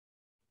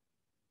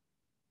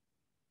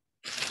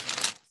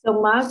So,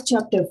 Mark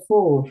chapter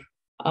 4,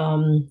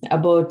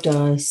 about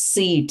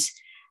seeds.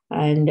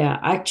 And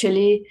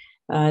actually,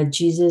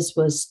 Jesus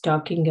was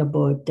talking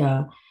about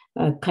the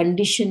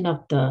condition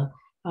of the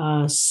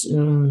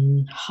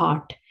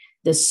heart.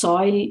 The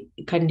soil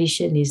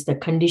condition is the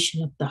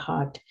condition of the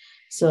heart.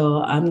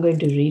 So, I'm going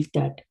to read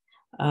that.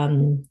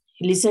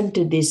 Listen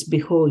to this.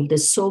 Behold, the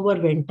sower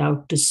went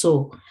out to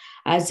sow.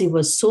 As he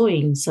was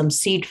sowing, some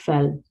seed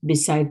fell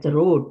beside the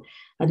road,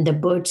 and the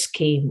birds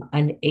came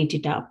and ate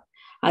it up.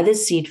 Other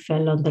seed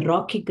fell on the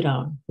rocky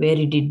ground where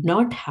it did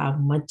not have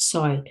much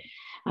soil,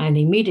 and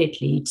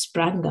immediately it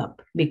sprang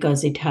up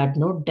because it had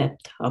no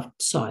depth of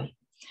soil.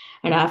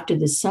 And after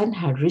the sun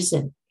had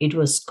risen, it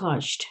was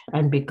scorched,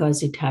 and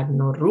because it had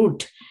no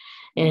root,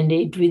 and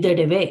it withered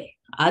away.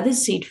 Other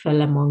seed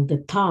fell among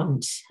the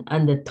thorns,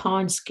 and the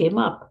thorns came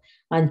up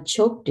and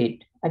choked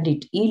it, and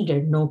it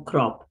yielded no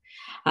crop.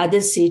 Other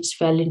seeds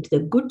fell into the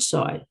good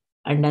soil,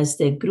 and as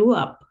they grew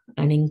up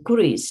and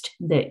increased,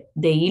 they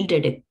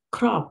yielded a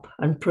crop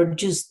and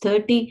produced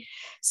 30,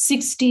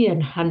 60,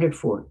 and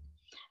 100-fold.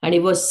 And he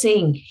was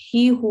saying,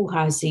 he who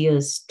has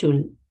ears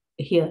to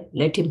hear,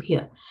 let him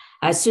hear.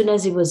 As soon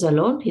as he was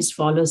alone, his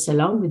followers,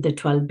 along with the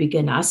 12,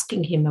 began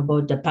asking him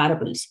about the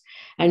parables.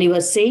 And he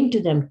was saying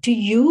to them, to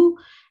you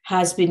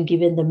has been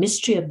given the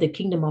mystery of the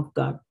kingdom of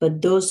God,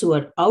 but those who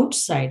are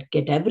outside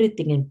get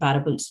everything in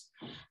parables,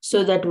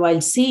 so that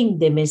while seeing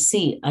they may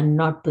see and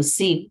not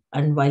perceive,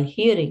 and while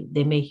hearing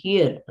they may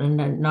hear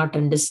and not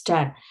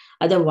understand.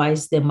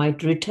 Otherwise, they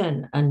might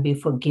return and be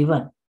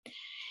forgiven.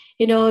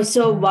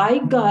 So why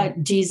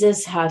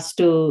Jesus has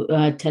to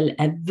tell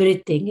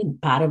everything in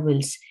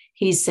parables?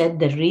 He said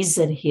the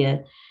reason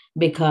here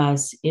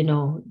because,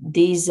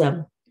 these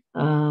uh,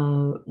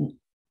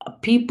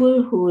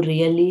 people who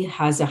really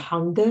has a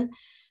hunger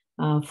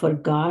for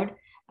God,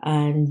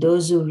 and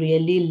those who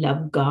really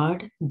love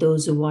God,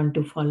 those who want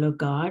to follow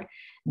God,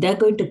 they're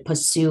going to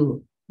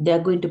pursue. They're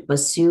going to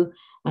pursue,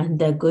 and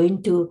they're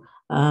going to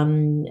have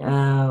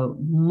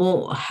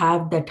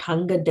that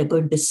hunger. They're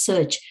going to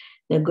search.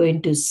 They're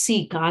going to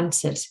seek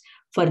answers.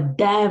 For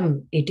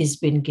them, it has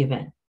been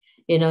given.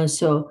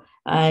 So,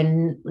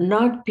 and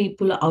not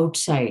people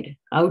outside.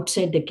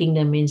 Outside the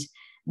kingdom means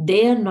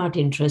they are not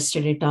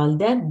interested at all.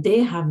 They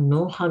have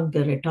no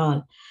hunger at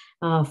all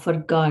for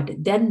God.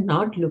 They're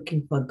not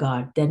looking for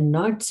God. They're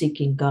not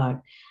seeking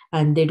God,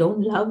 and they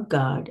don't love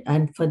God.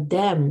 And for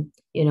them,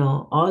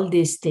 all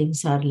these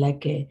things are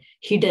like a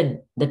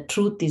hidden. The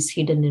truth is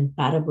hidden in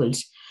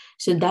parables.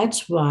 So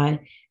that's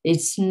why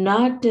it's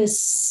not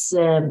as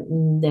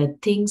the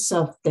things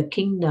of the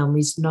kingdom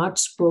is not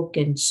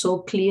spoken so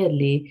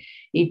clearly.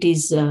 It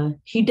is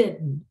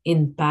hidden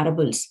in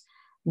parables.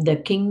 The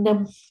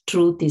kingdom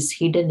truth is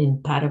hidden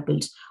in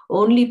parables.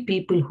 Only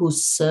people who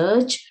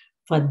search,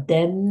 for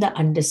them the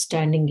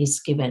understanding is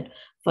given.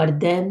 For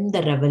them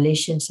the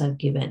revelations are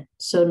given.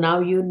 So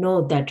now you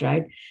know that,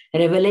 right?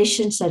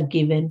 Revelations are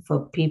given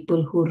for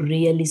people who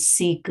really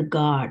seek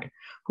God,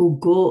 who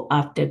go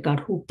after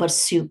God, who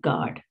pursue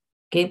God.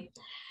 Okay.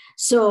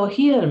 So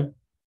here,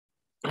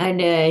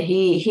 and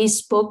he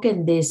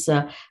spoken this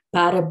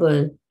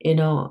parable,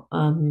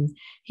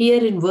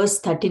 here in verse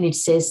 13, it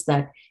says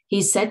that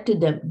he said to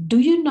them, do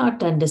you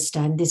not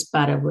understand this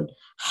parable?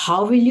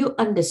 How will you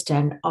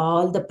understand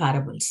all the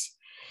parables?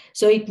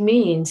 So it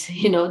means,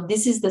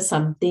 this is the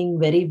something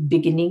very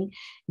beginning.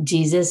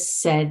 Jesus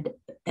said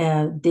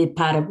the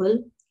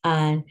parable,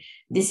 and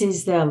this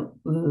is the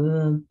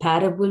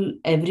parable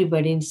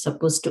everybody is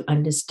supposed to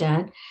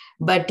understand.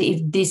 But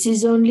if this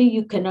is only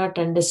you cannot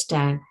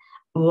understand,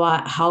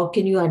 how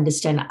can you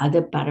understand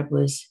other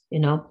parables?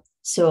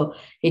 So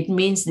it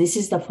means this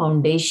is the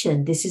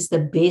foundation, this is the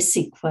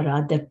basic for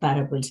other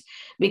parables,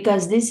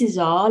 because this is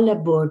all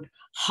about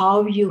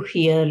how you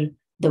hear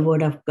the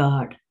word of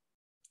God.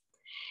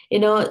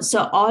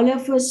 So all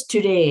of us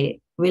today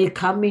will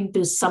come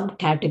into some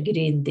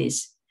category in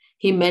this.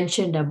 He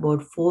mentioned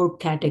about 4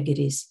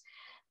 categories.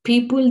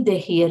 People, they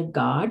hear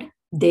God,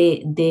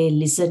 they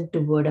listen to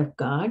word of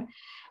God,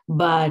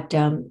 but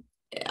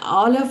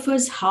all of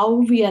us, how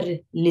we are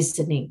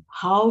listening,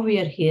 how we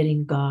are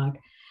hearing God,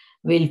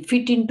 will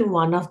fit into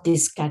one of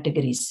these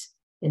categories,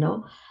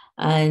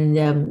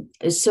 and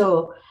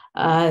so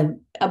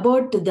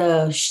about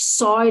the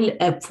soil,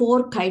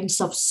 4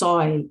 kinds of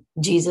soil.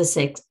 Jesus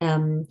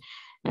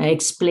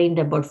explained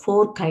about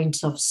 4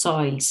 kinds of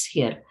soils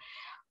here.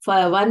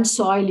 For one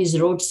soil is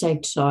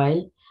roadside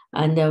soil,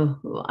 and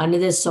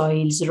another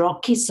soil is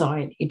rocky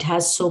soil. It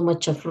has so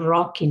much of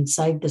rock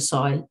inside the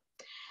soil.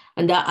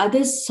 And the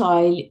other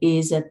soil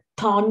is a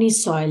thorny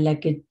soil,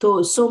 like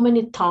so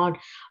many thorn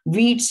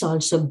weeds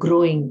also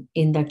growing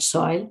in that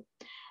soil.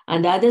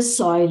 And the other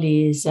soil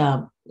is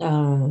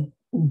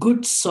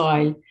good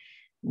soil.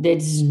 There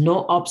is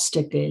no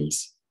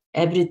obstacles.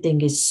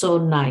 Everything is so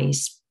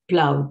nice,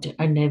 plowed,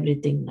 and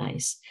everything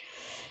nice.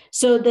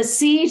 So the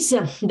seeds,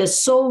 the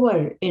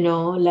sower,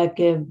 like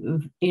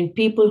in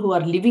people who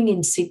are living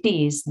in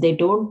cities, they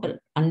don't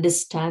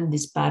understand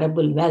this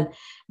parable well.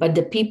 But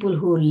the people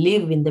who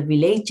live in the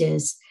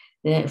villages,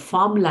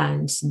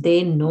 farmlands,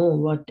 they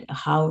know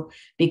how,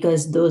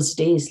 because those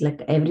days,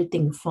 like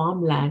everything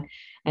farmland,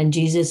 and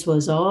Jesus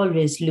was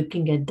always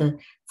looking at the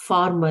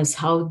farmers,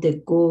 how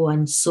they go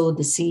and sow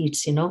the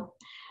seeds,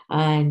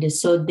 and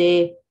so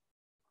they,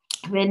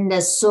 when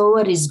the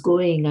sower is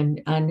going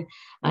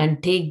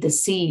and take the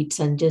seeds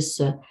and just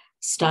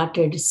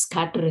started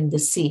scattering the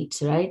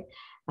seeds, right?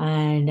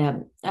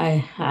 And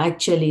I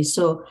actually,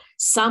 so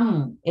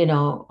some,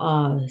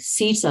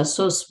 seeds are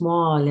so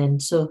small,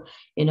 and so,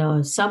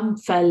 some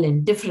fell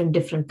in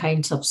different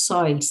kinds of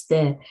soils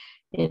there.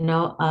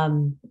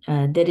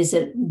 There is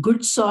a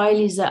good soil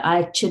is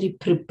actually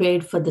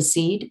prepared for the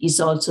seed is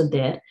also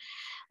there.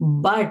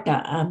 But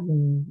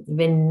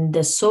when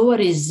the sower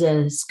is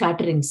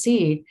scattering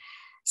seed,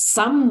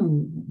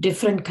 some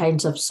different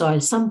kinds of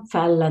soil, some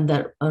fell on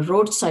the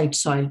roadside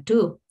soil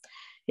too.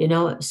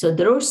 So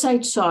the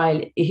roadside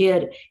soil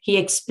here, he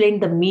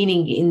explained the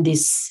meaning in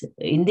this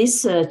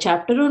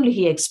chapter only.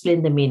 He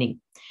explained the meaning.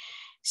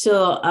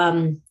 So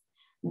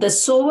the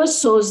sower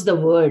sows the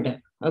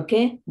word.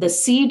 Okay, the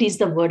seed is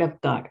the word of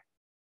God.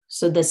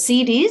 So the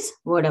seed is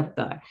word of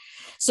God.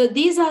 So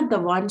these are the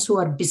ones who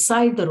are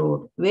beside the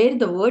road, where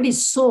the word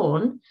is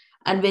sown.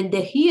 And when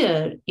they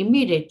hear,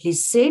 immediately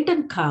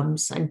Satan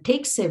comes and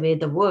takes away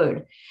the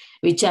word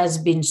which has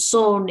been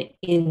sown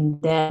in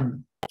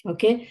them.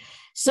 Okay.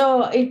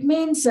 So it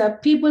means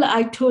people,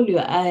 I told you,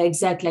 I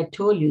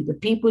told you, the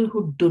people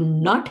who do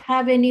not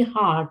have any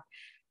heart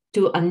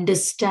to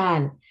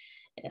understand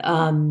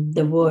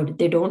the word,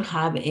 they don't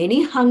have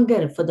any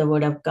hunger for the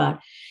word of God.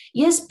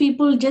 Yes,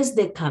 people just,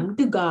 they come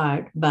to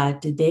God,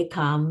 but they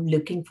come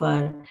looking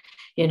for,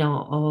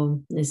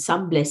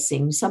 some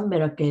blessing, some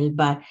miracle,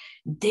 but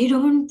they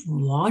don't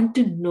want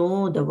to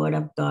know the word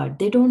of God.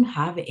 They don't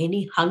have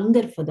any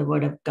hunger for the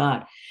word of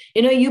God.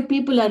 You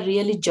people are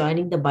really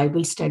joining the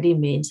Bible study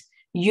means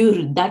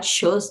that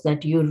shows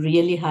that you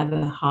really have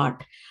a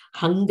heart,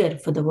 hunger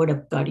for the word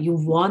of God. You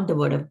want the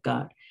word of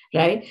God,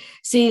 right?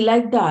 See,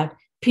 like that,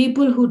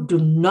 people who do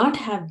not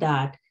have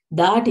that,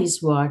 that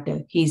is what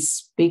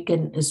he's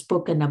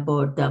spoken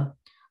about, the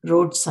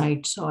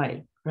roadside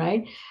soil,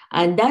 right?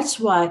 And that's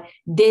why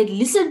they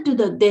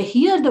they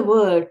hear the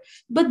word,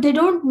 but they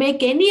don't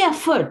make any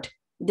effort.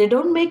 They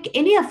don't make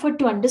any effort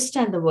to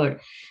understand the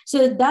word.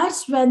 So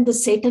that's when the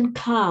Satan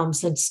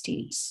comes and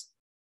steals.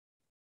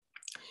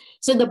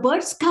 So the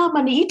birds come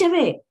and eat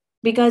away,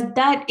 because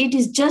that it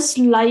is just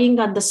lying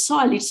on the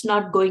soil, it's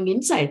not going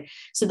inside.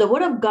 So the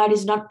word of God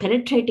is not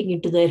penetrating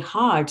into their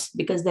hearts,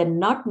 because they're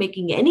not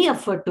making any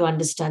effort to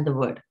understand the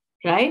word,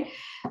 right?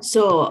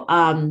 So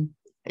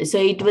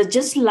it was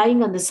just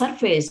lying on the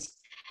surface,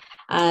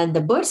 and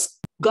the birds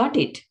got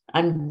it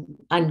and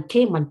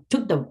came and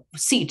took the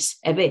seeds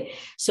away.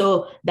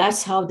 So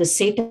that's how the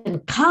Satan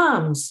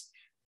comes,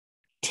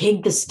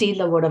 steal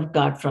the word of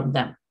God from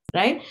them,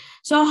 right?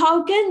 So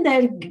how can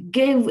they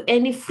give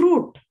any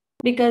fruit?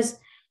 Because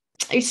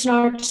it's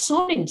not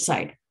sown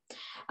inside.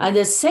 And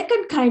the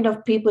second kind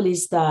of people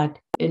is that,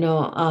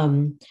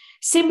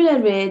 similar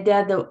way, they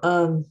are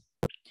the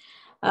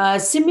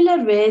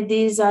similar way,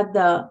 these are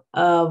the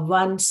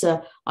ones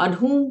on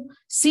whom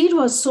seed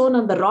was sown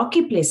on the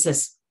rocky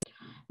places.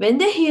 When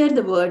they hear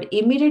the word,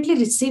 immediately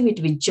receive it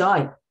with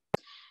joy,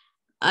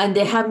 and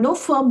they have no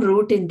firm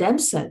root in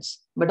themselves,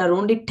 but are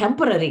only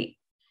temporary.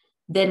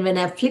 Then, when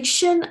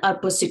affliction or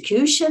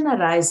persecution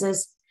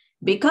arises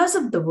because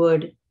of the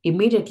word,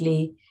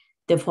 immediately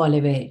they fall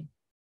away.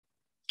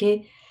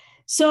 Okay.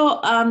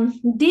 So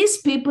these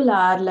people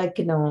are like,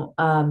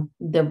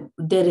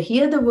 they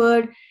hear the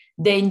word,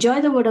 they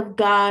enjoy the word of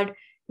God,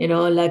 they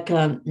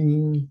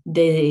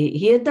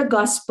hear the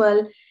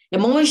gospel,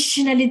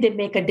 emotionally they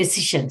make a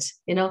decisions,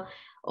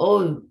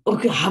 oh,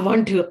 okay, I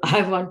want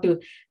to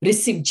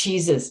receive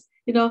Jesus.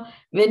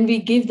 When we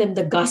give them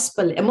the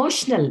gospel,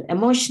 emotional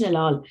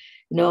all,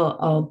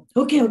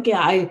 okay,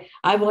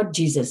 I want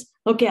Jesus.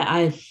 Okay,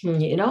 I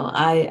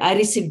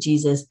receive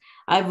Jesus.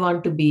 I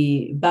want to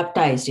be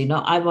baptized,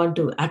 I want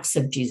to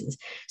accept Jesus.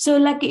 So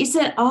like it's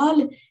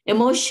all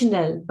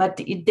emotional, but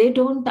they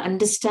don't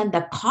understand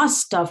the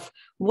cost of,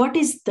 what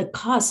is the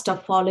cost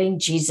of following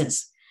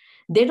Jesus.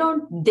 They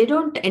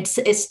don't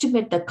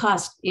estimate the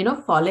cost.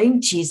 Following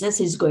Jesus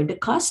is going to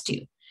cost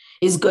you.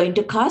 Is going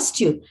to cost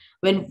you.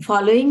 When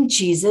following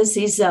Jesus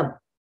is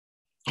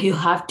you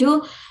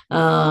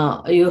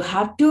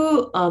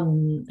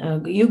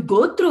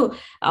go through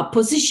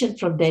opposition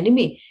from the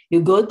enemy.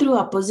 You go through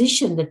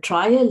opposition, the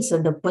trials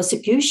and the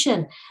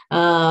persecution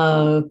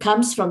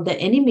comes from the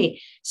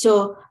enemy.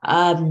 So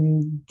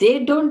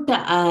they don't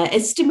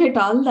estimate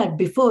all that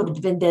before.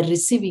 When they're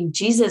receiving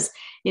Jesus,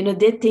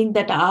 they think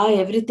that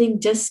everything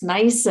just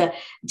nice,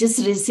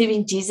 just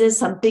receiving Jesus,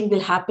 something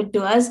will happen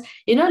to us,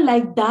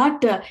 like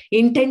that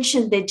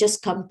intention. They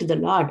just come to the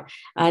Lord,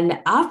 and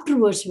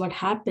afterwards what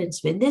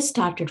happens, when they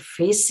started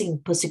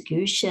facing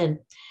persecution,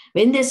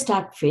 when they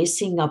start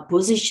facing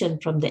opposition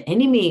from the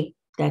enemy,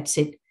 that's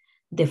it,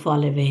 they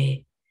fall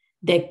away.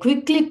 They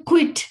quickly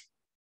quit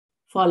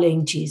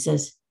following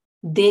Jesus.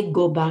 They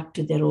go back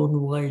to their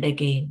own world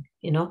again.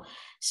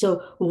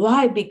 So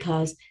why?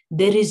 Because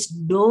there is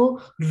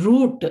no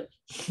root.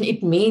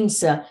 It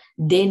means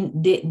they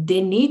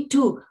need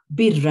to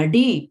be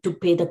ready to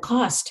pay the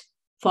cost.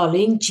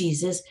 Following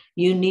Jesus,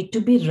 you need to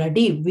be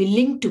ready,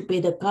 willing to pay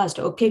the cost.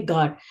 Okay,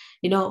 God,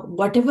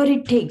 whatever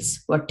it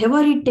takes,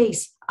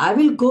 I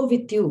will go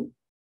with you.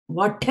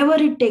 Whatever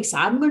it takes,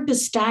 I'm going to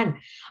stand.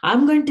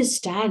 I'm going to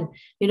stand.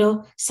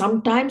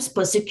 Sometimes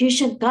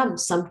persecution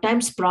comes,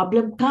 sometimes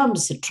problem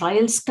comes,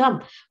 trials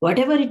come.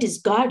 Whatever it is,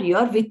 God,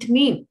 you're with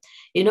me,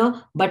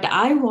 but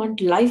I want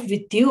life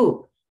with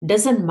you.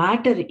 Doesn't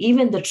matter,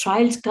 even the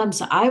trials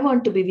comes, I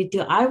want to be with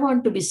you. I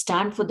want to be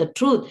stand for the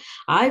truth.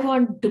 I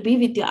want to be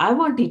with you. I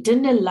want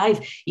eternal life.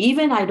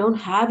 Even I don't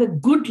have a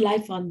good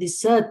life on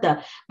this earth,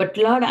 but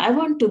Lord, I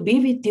want to be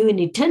with you in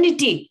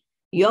eternity.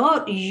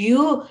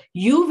 You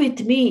with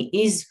me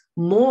is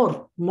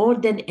more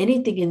than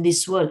anything in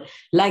this world.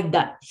 Like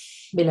that,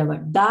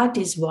 beloved, that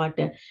is what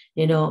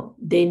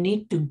they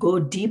need to go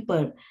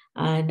deeper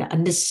and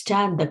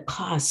understand the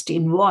cost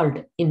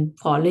involved in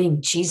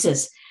following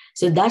Jesus.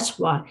 So that's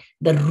why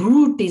the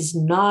route is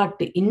not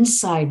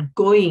inside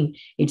going.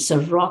 It's a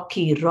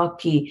rocky,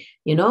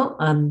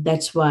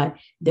 that's why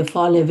they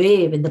fall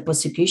away when the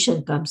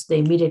persecution comes. They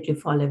immediately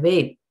fall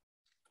away.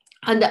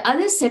 And the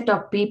other set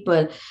of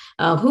people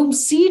whom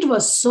seed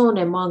was sown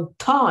among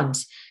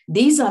thorns,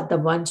 these are the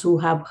ones who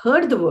have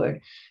heard the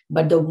word,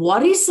 but the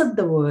worries of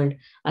the world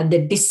and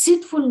the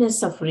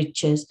deceitfulness of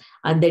riches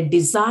and the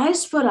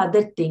desires for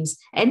other things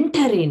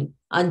enter in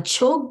and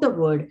choke the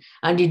word,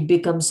 and it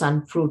becomes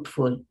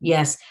unfruitful.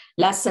 Yes,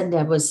 last Sunday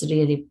I was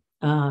really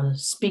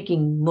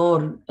speaking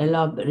more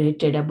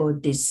elaborated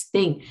about this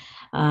thing.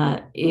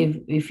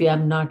 If you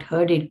have not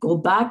heard it, go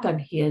back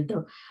and hear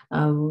the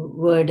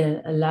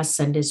word, last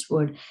Sunday's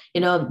word.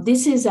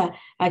 This is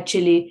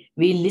actually,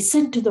 we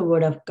listen to the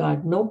word of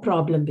God, no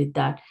problem with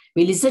that.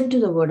 We listen to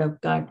the word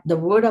of God. The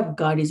word of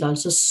God is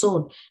also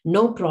sown,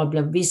 no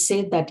problem. We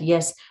say that,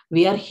 yes,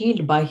 we are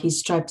healed by his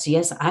stripes.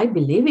 Yes, I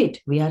believe it.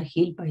 We are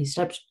healed by his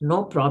stripes.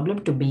 No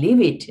problem to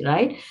believe it,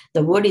 right?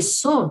 The word is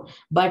sown.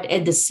 But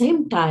at the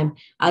same time,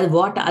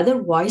 what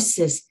other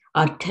voices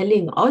are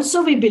telling,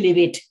 also we believe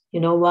it. You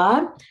know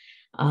what?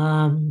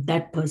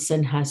 That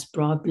person has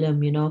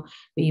problem,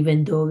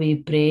 even though we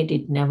prayed,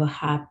 it never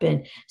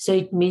happened. So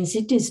it means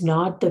it is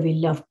not the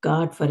will of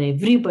God for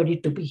everybody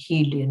to be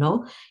healed.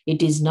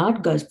 It is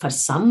not God. For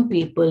some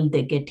people,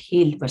 they get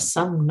healed, for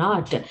some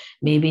not.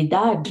 Maybe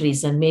that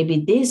reason,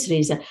 maybe this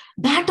reason.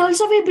 That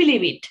also we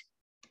believe it.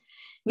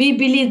 We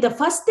believe the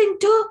first thing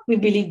too, we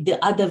believe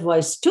the other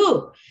voice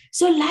too.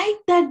 So like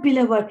that,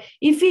 beloved,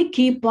 if we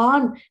keep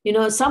on,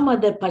 some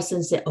other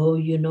person say, oh,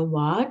 you know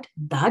what,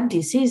 that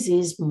disease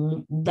is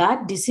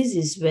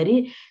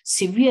very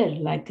severe.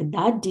 Like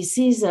that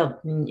disease, that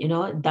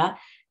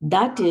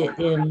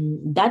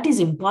is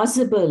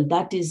impossible.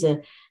 That is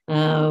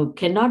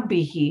cannot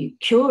be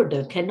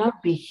cured,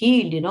 cannot be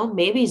healed.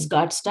 Maybe it's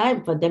God's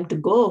time for them to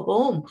go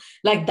home.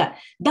 Like that.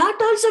 That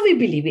also we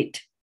believe it.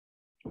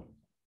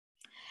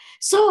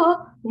 So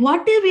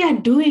what we are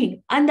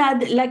doing, and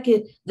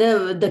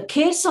the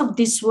case of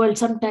this world,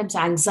 sometimes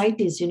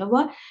anxieties,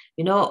 what,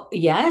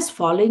 yes,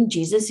 following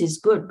Jesus is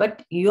good,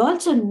 but you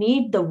also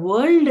need the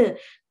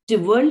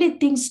worldly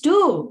things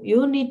too.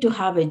 You need to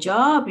have a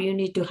job, you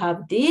need to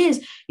have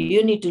this,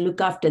 you need to look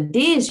after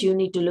this, you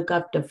need to look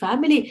after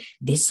family.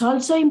 This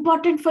also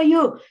important for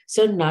you.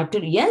 So not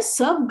to, yes,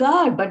 serve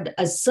God, but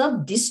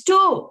serve this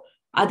too.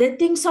 Other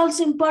things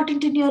also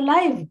important in your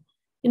life.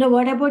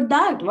 What about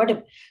that?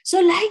 So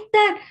like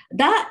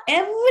that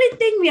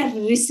everything we are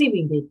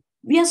receiving it.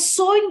 We are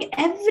sowing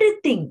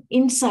everything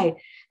inside.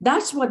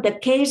 That's what the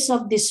case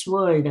of this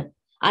world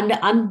and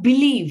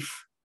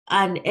unbelief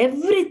and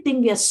everything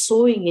we are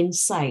sowing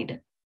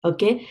inside.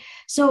 Okay.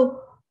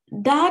 So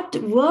that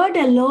word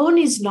alone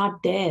is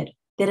not there.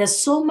 There are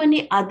so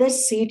many other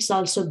seeds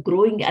also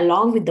growing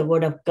along with the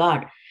word of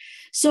God.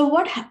 So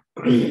what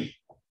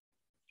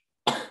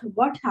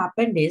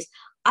happened is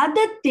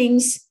other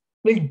things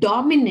will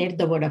dominate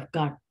the word of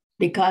God,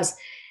 because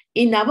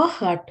in our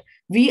heart,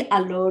 we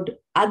allowed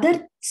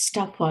other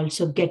stuff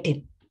also get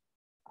in.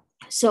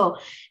 So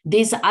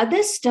these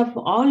other stuff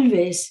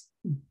always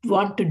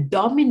want to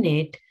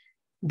dominate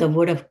the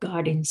word of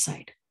God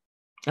inside.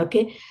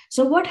 Okay.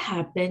 So what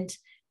happens?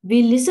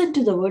 We listen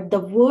to the word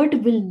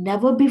will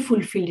never be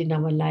fulfilled in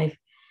our life,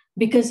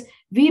 because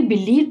we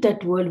believe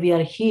that word we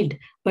are healed,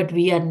 but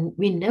we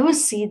never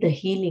see the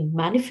healing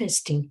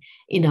manifesting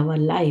in our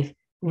life.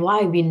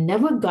 Why? We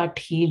never got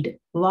healed.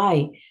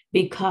 Why?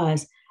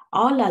 Because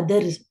all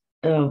others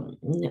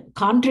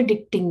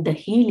contradicting the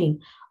healing,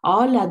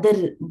 all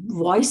other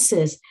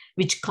voices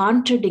which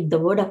contradict the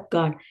word of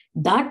God,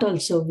 that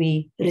also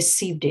we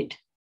received it.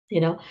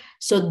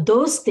 So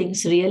those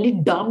things really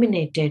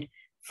dominated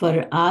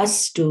for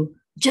us to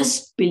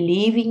just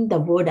believing the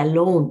word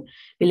alone.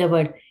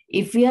 Beloved,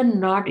 if we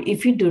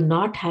do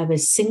not have a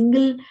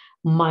single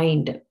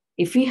mind,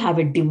 if we have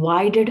a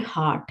divided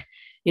heart,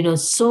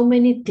 so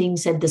many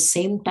things at the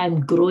same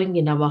time growing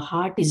in our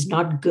heart is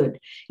not good.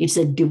 It's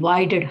a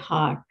divided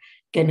heart.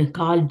 can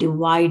call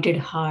divided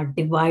heart,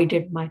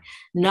 divided mind,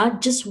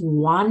 not just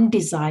one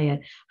desire.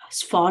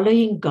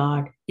 Following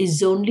God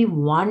is only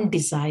one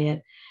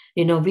desire.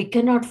 We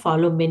cannot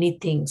follow many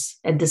things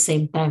at the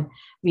same time.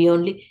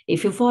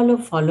 If you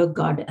follow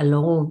God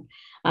alone,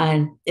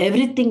 and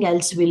everything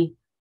else will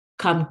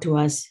come to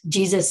us.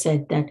 Jesus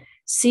said that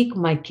seek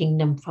my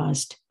kingdom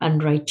first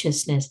and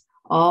righteousness.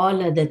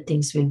 All other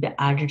things will be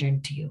added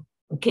unto you.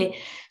 Okay.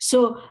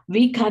 So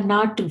we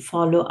cannot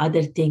follow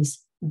other things.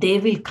 They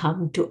will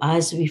come to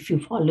us if you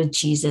follow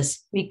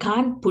Jesus. We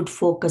can't put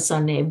focus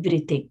on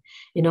everything.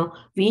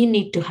 We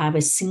need to have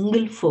a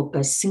single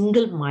focus,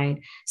 single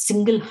mind,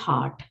 single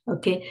heart.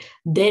 Okay.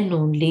 Then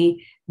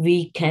only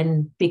we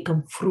can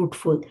become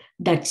fruitful.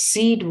 That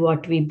seed,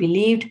 what we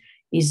believed,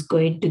 is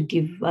going to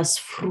give us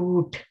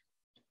fruit.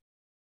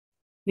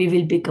 We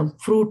will become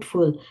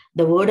fruitful.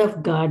 The word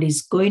of God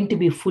is going to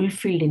be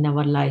fulfilled in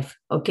our life.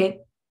 Okay.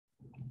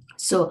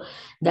 So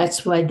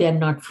that's why they're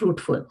not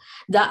fruitful.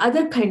 The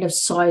other kind of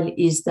soil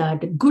is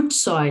that good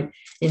soil.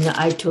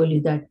 I told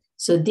you that.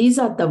 So these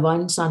are the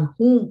ones on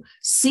whom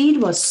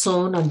seed was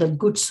sown on the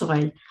good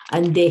soil,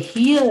 and they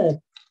hear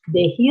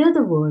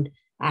the word,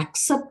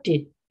 accept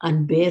it,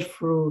 and bear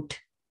fruit.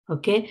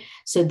 Okay.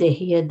 So they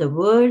hear the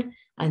word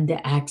and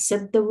they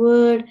accept the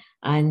word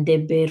and they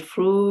bear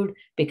fruit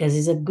because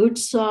it's a good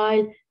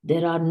soil.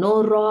 There are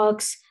no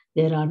rocks,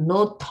 there are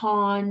no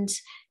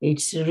thorns.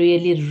 It's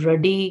really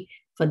ready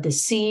for the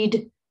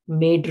seed,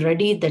 made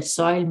ready, that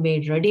soil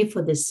made ready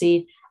for the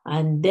seed.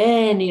 And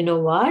then, you know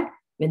what?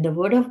 When the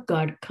word of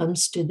God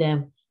comes to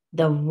them,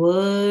 the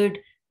word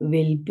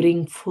will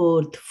bring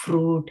forth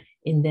fruit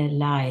in their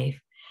life.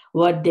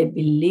 What they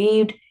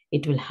believed,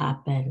 it will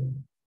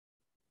happen.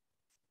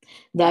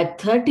 That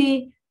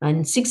 30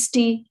 and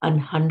 60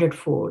 and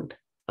 100-fold.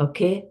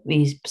 Okay,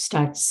 we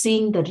start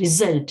seeing the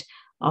result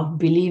of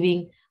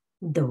believing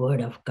the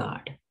word of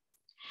God.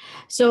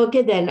 So,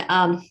 okay, then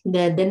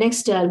the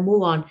next I'll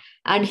move on.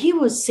 And he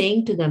was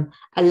saying to them,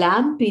 a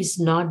lamp is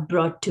not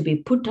brought to be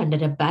put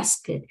under a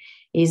basket,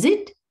 is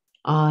it?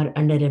 Or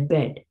under a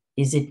bed?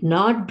 Is it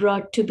not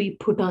brought to be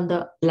put on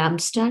the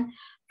lampstand?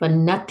 For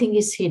nothing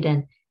is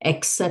hidden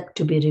except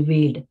to be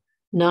revealed,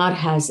 nor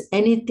has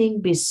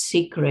anything been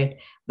secret,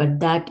 but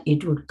that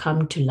it would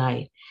come to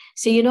light.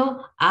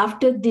 So,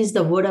 after this,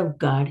 the word of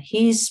God,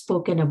 he is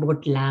spoken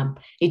about lamp.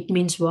 It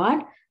means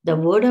what? The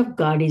word of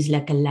God is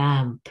like a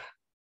lamp.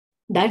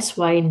 That's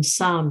why in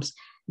Psalms,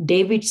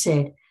 David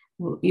said,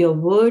 your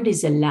word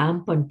is a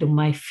lamp unto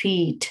my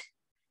feet.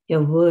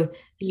 Your word,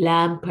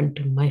 lamp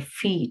unto my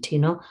feet.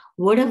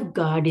 Word of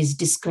God is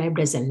described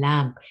as a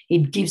lamp.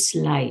 It gives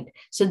light.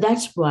 So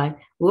that's why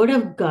word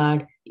of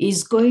God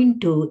is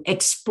going to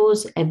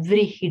expose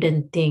every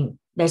hidden thing.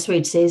 That's why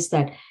it says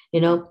that,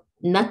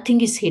 nothing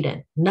is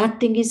hidden.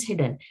 Nothing is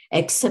hidden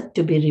except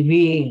to be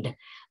revealed.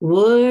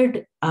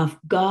 Word of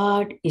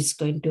God is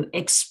going to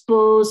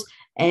expose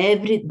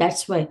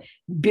that's why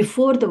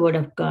before the word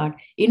of God,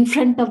 in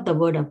front of the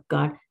word of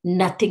God,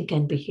 nothing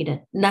can be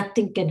hidden.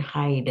 Nothing can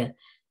hide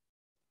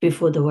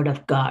before the word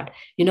of God.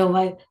 You know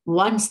why?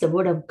 Once the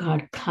word of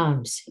God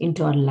comes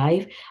into our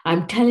life,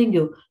 I'm telling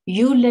you,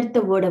 you let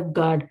the word of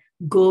God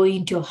go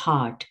into your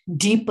heart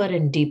deeper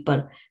and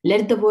deeper.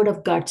 Let the word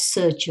of God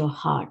search your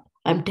heart.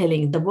 I'm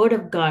telling you, the word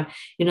of God,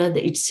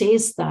 it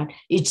says that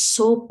it's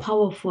so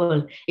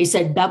powerful. It's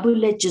a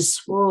double-edged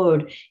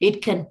sword.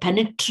 It can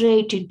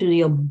penetrate into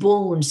your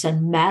bones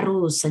and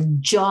marrows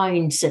and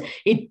joints.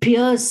 It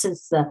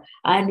pierces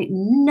and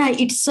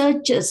it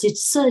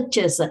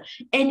searches.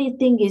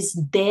 Anything is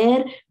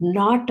there,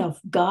 not of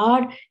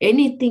God.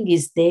 Anything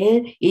is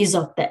there, is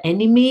of the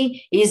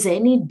enemy. Is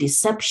any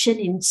deception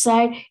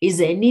inside? Is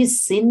any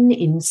sin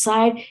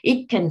inside?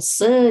 It can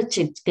search.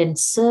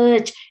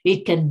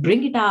 It can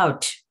bring it out.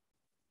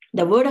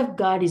 The word of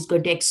God is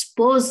going to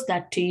expose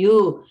that to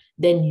you.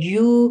 Then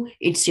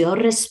it's your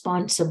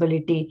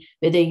responsibility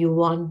whether you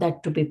want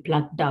that to be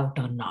plucked out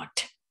or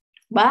not.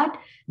 But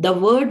the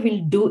word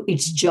will do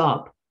its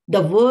job.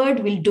 The word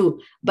will do,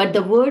 but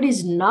the word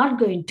is not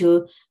going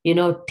to,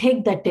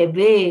 take that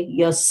away,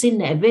 your sin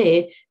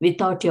away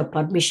without your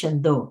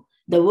permission, though.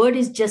 The word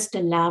is just a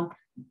lamp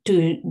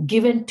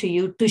given to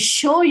you to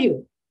show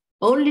you,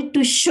 only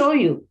to show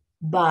you.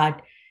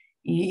 But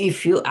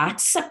if you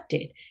accept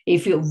it,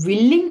 if you're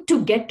willing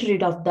to get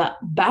rid of the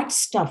bad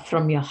stuff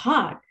from your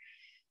heart,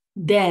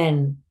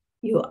 then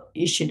you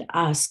should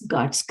ask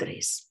God's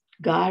grace.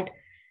 God,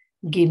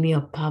 give me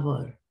a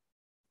power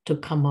to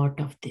come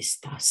out of this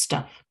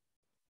stuff.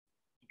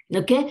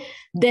 Okay?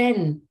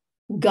 Then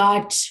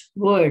God's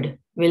word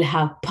will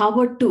have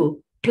power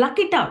to pluck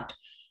it out.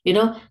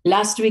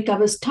 Last week I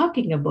was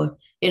talking about,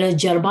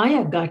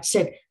 Jeremiah, God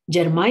said,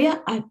 Jeremiah,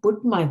 I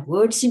put my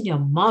words in your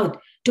mouth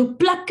to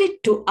pluck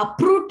it, to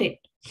uproot it.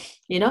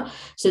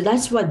 So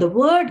that's why the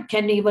word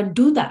can even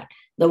do that.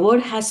 The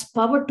word has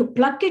power to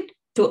pluck it,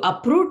 to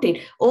uproot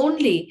it,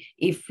 only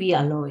if we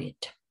allow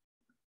it.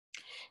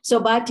 So,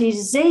 but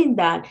he's saying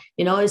that,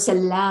 it's a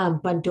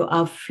lamp unto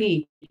our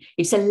feet.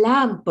 It's a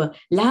lamp.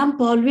 Lamp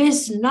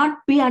always not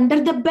be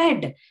under the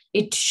bed.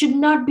 It should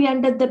not be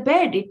under the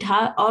bed. It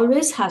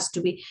always has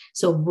to be.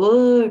 So,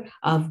 word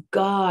of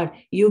God,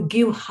 you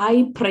give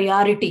high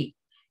priority.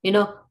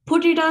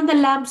 Put it on the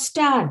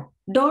lampstand.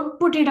 Don't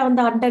put it on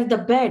the under the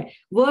bed.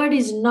 Word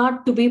is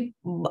not to be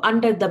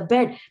under the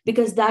bed,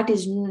 because that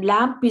is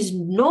lamp is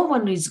no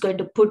one is going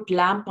to put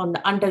lamp on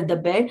the under the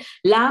bed.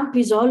 Lamp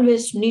is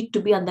always need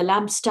to be on the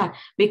lampstand,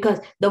 because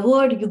the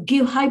word you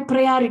give high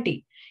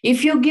priority.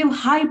 If you give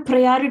high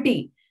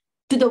priority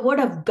to the word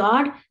of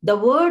God, the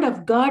word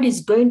of God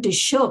is going to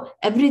show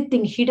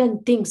everything,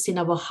 hidden things in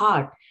our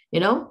heart.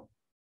 And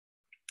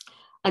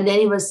then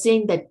he was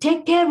saying that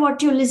take care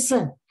what you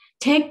listen.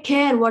 Take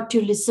care what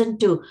you listen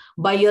to.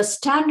 By your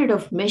standard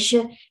of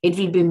measure, it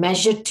will be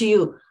measured to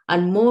you,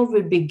 and more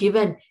will be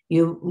given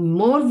you.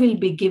 More will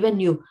be given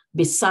you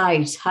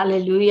besides.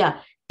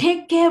 Hallelujah.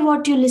 Take care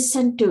what you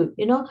listen to.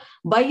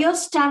 By your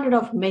standard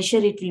of measure,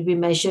 it will be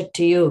measured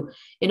to you.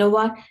 You know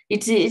what?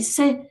 It's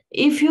a,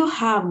 if you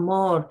have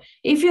more,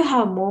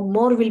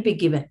 more will be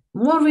given.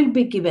 More will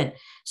be given.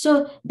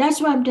 So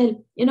that's why I'm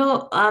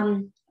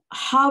telling,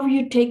 how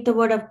you take the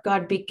word of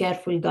God, be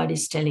careful, God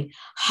is telling.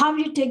 How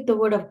you take the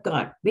word of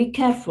God, be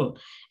careful,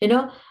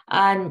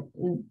 and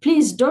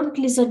please don't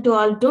listen to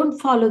all, don't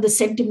follow the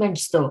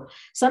sentiments though.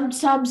 Some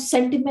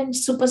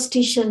sentiments,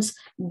 superstitions,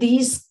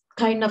 these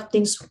kind of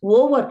things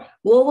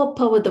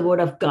overpower the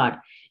word of God.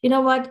 You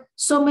know what?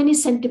 So many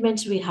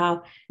sentiments we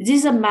have.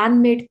 These are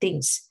man-made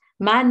things,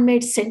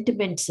 man-made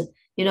sentiments.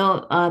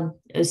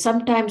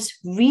 Sometimes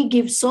we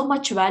give so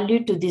much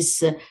value to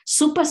these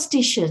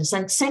superstitions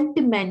and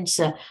sentiments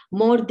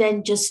more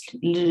than just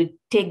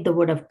take the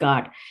word of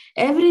God.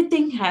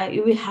 Everything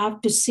we have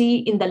to see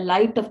in the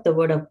light of the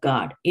word of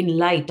God. In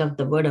light of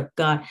the word of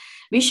God,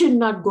 we should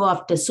not go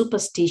after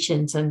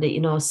superstitions and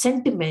the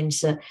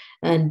sentiments,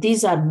 and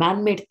these are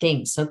man-made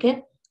things.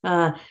 Okay.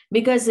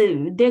 Because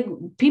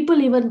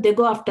people even they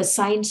go after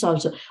signs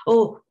also.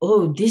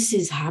 Oh, this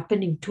is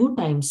happening 2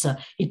 times.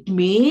 It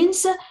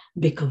means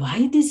because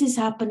why this is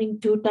happening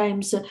 2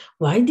 times?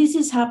 Why this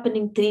is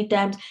happening 3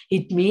 times?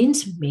 It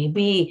means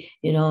maybe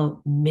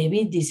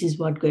this is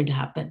what going to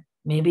happen.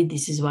 Maybe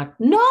this is what.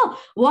 No,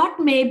 what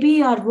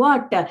maybe or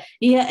what?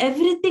 Yeah,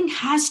 everything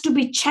has to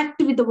be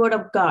checked with the word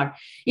of God.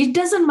 It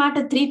doesn't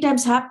matter 3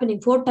 times happening,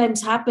 4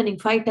 times happening,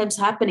 5 times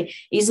happening.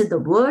 Is it the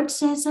word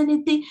says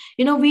anything?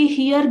 We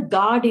hear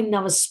God in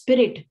our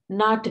spirit,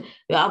 not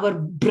our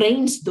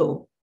brains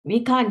though.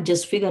 We can't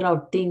just figure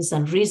out things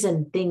and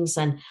reason things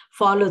and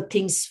follow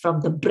things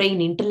from the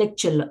brain,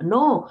 intellectual.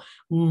 No,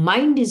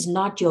 mind is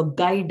not your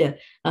guide,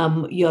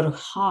 your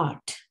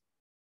heart.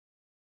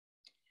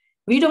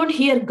 We don't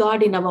hear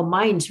God in our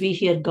minds, we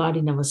hear God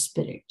in our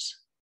spirits.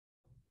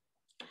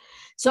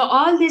 So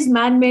all these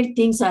man-made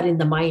things are in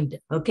the mind,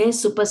 okay?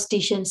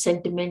 Superstition,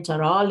 sentiments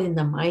are all in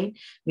the mind.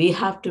 We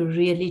have to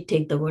really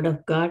take the word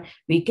of God.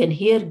 We can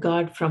hear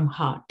God from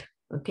heart,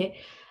 okay?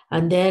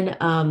 And then,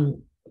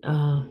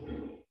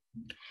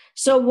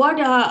 so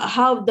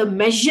how the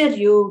measure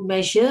you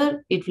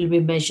measure, it will be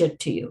measured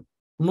to you.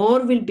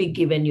 More will be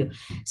given you.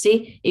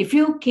 See, if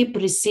you keep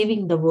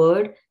receiving the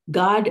word,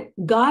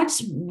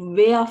 God's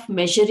way of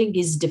measuring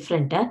is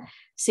different.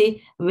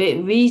 See,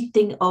 we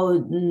think,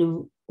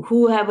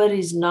 whoever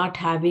is not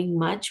having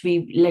much,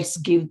 let's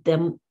give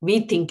them.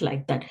 We think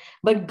like that,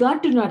 but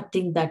God do not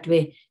think that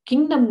way.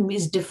 Kingdom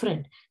is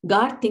different.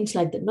 God thinks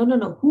like that.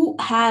 No.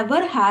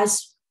 Whoever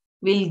has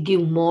will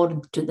give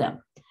more to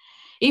them.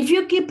 If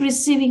you keep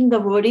receiving the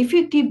word, if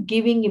you keep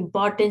giving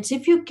importance,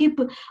 if you keep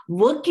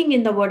working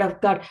in the word of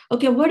God,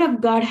 okay, word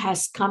of God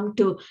has come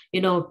to,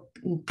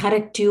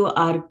 correct you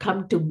or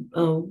come to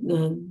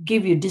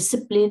give you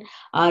discipline,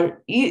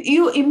 or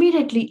you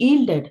immediately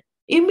yielded,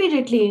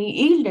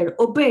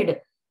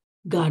 obeyed,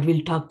 God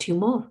will talk to you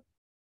more.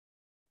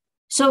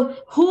 So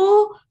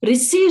who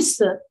receives,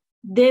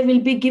 they will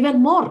be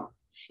given more.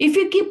 If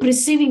you keep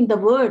receiving the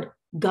word,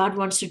 God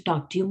wants to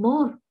talk to you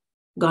more.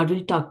 God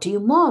will talk to you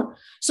more.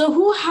 So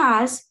who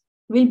has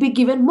will be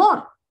given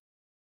more.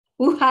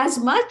 Who has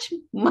much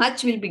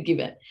will be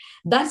given.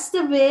 That's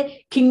the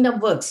way kingdom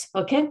works,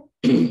 okay?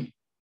 Who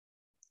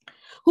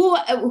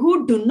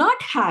do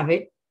not have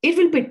it, it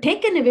will be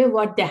taken away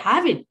what they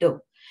have it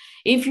though.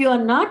 If you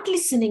are not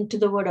listening to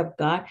the word of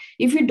God,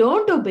 if you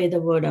don't obey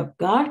the word of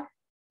God,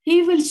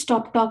 he will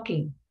stop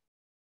talking.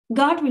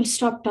 God will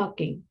stop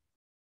talking.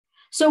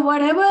 So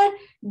whatever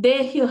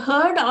they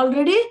heard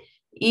already,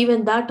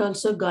 even that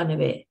also gone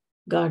away.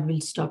 God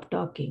will stop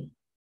talking.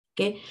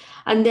 Okay.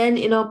 And then,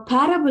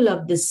 parable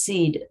of the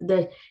seed.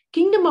 The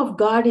kingdom of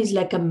God is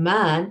like a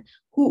man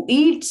who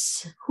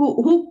eats,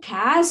 who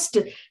cast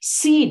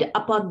seed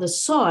upon the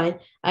soil,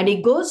 and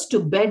he goes to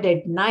bed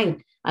at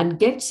night and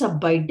gets up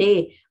by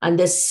day, and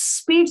the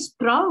seed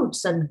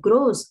sprouts and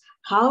grows,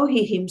 how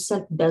he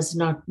himself does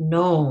not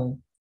know.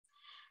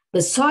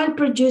 The soil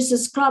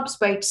produces crops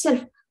by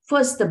itself.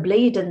 First the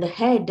blade and the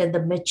head and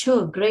the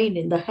mature grain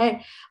in the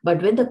head.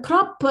 But when the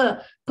crop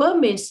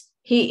permits,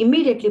 He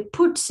immediately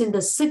puts in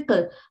the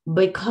sickle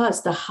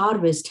because the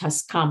harvest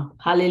has come.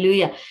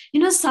 Hallelujah.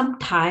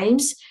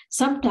 Sometimes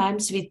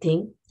we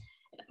think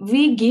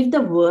we give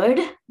the word,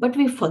 but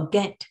we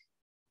forget.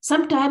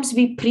 Sometimes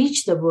we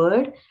preach the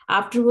word,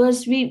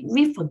 afterwards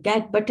we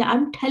forget. But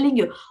I'm telling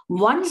you,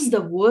 once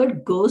the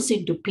word goes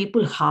into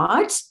people's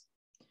hearts,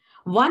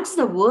 once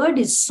the word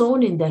is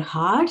sown in their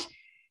heart,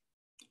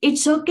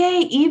 it's okay.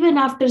 Even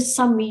after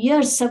some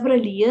years,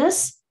 several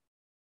years,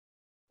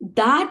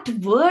 that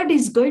word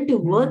is going to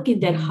work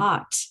in their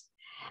hearts.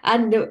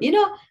 And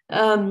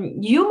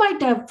you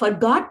might have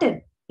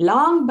forgotten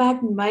long back,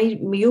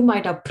 you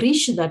might have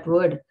preached that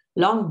word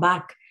long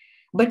back,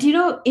 but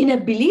in a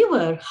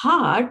believer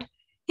heart,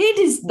 it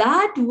is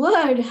that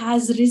word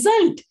has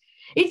result.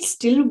 It's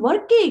still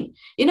working.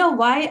 You know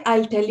why?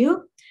 I'll tell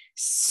you.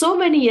 So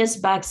many years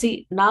back,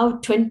 see, now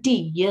 20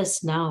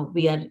 years now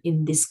we are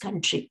in this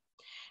country.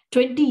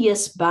 20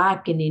 years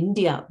back in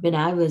India, when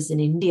I was in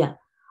India,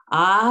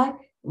 I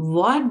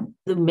what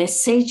the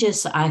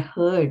messages I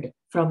heard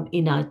from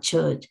in our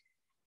church.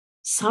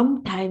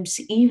 Sometimes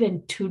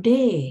even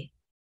today,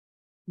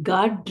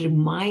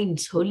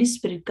 Holy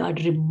Spirit,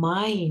 God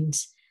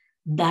reminds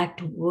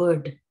that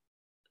word,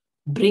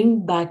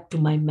 bring back to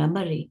my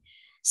memory.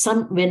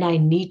 When I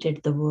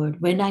needed the word,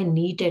 when I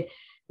needed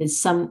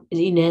some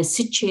in a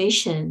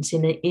situations,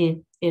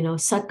 in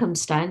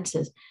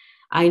circumstances,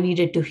 I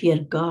needed to hear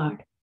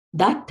God.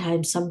 That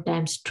time,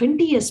 sometimes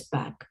 20 years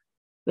back,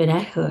 when I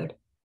heard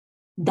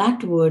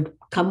that word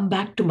come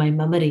back to my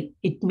memory,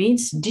 it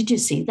means, did you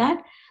see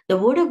that? The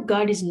word of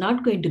God is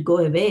not going to go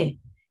away.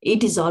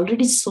 It is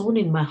already sown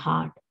in my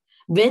heart.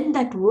 When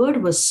that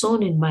word was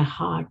sown in my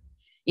heart,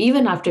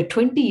 even after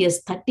 20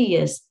 years, 30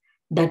 years,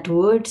 that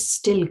word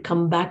still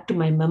come back to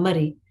my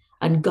memory.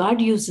 And God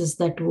uses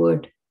that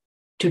word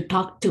to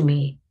talk to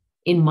me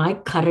in my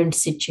current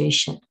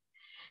situation.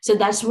 So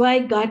that's why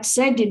God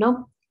said,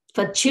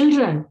 for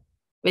children,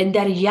 when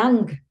they're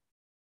young,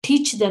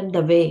 teach them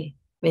the way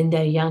when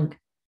they're young.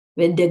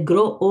 When they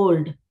grow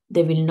old,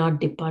 they will not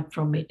depart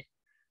from it.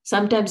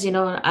 Sometimes,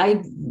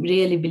 I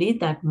really believe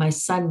that my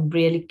son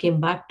really came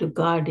back to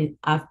God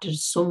after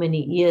so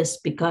many years,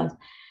 because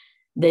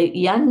the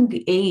young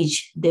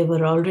age, they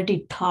were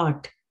already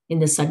taught in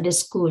the Sunday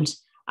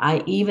schools.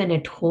 Even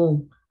at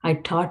home, I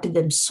taught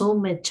them so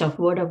much of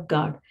Word of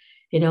God,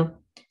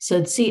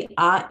 So see,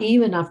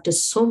 even after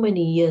so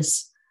many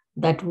years,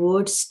 that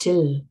word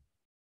still,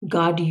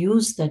 God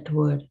used that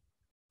word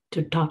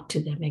to talk to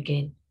them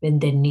again when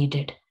they need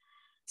it.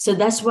 So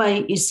that's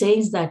why it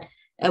says that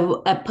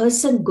a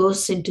person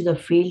goes into the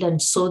field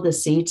and sow the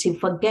seeds. He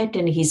forget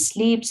and he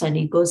sleeps and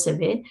he goes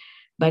away.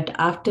 But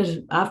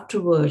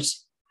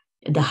afterwards,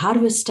 the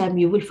harvest time,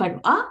 you will find,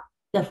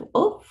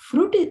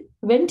 fruit.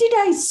 When did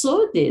I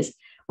sow this?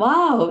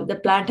 Wow, the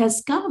plant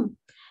has come.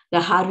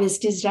 The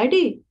harvest is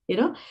ready.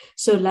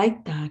 So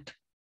like that.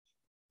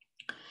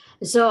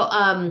 So,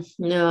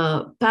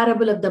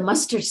 parable of the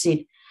mustard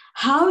seed.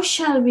 How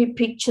shall we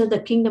picture the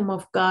kingdom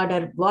of God,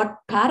 or what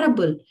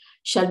parable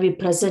shall we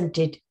present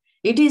it?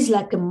 It is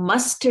like a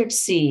mustard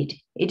seed.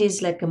 It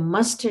is like a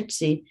mustard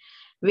seed,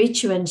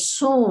 which when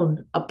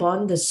sown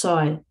upon the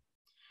soil,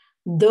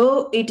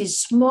 though it is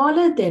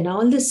smaller than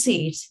all the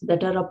seeds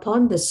that are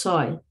upon the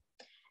soil,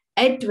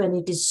 yet when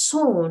it is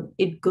sown,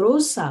 it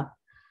grows up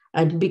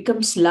and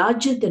becomes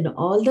larger than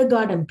all the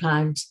garden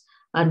plants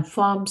and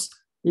forms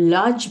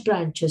large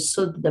branches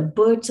so that the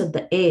birds of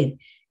the air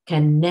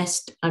can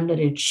nest under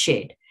its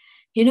shade.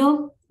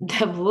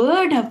 The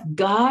word of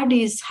God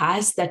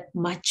has that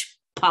much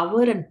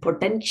power and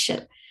potential.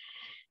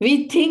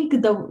 We think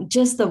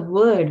just the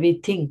word, we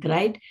think,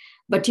 right?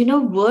 But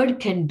word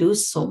can do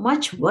so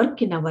much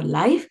work in our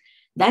life.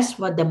 That's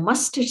what the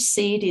mustard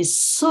seed is,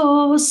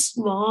 so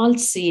small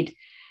seed.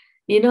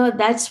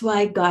 That's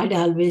why God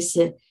always,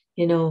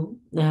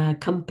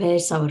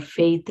 compares our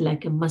faith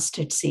like a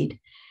mustard seed.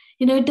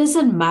 It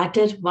doesn't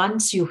matter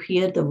once you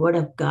hear the word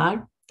of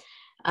God,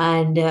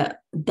 and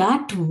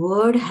that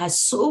word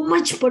has so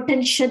much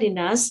potential in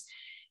us.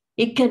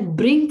 It can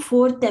bring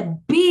forth a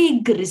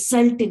big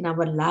result in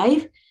our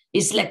life.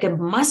 It's like a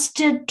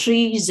mustard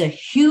tree is a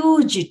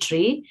huge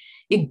tree.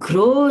 It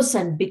grows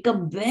and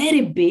become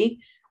very big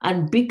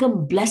and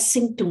become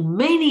blessing to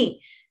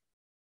many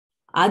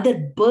other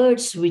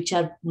birds which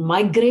are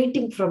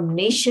migrating from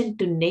nation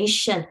to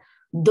nation.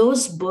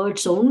 Those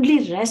birds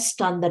only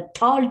rest on the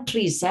tall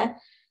trees.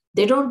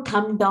 They don't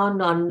come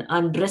down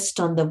and rest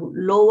on the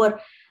lower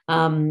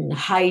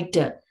height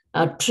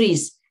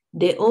trees.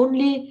 They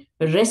only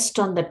rest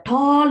on the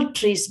tall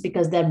trees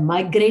because they're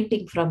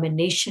migrating from a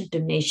nation to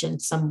nation.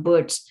 Some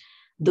birds,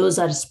 those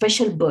are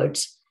special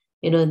birds.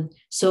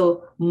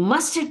 So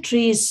mustard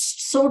tree is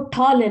so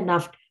tall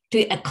enough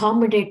to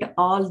accommodate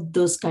all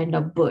those kind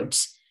of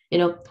birds.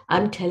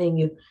 I'm telling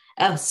you,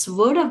 a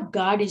word of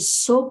God is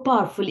so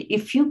powerful.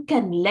 If you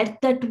can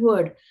let that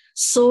word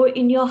sow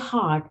in your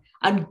heart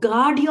and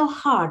guard your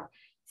heart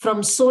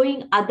from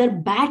sowing other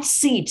bad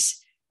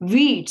seeds,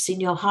 weeds in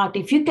your heart,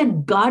 if you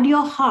can guard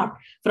your heart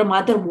from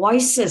other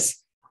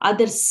voices,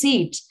 other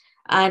seeds,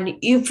 And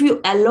if you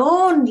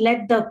alone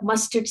let the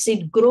mustard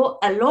seed grow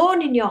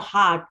alone in your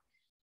heart,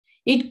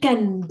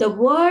 the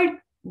word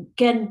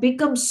can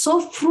become so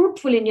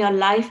fruitful in your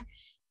life,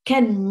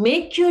 can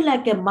make you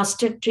like a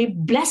mustard tree,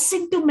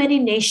 blessing to many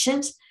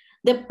nations.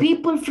 The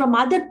people from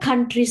other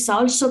countries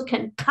also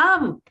can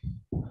come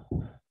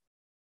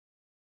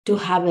to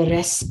have a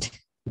rest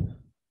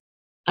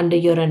under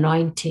your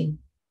anointing.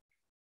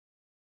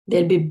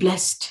 They'll be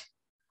blessed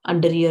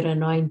under your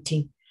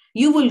anointing.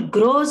 You will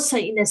grow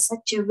in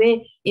such a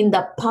way in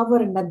the power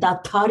and the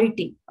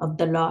authority of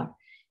the Lord.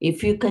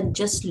 If you can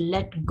just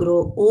let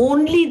grow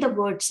only the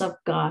words of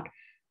God,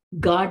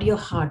 guard your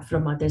heart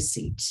from other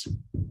seeds.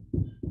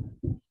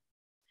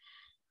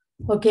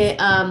 Okay,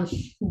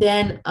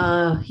 then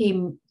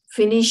he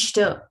finished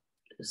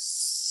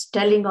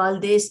telling all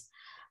this,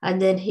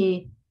 and then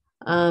he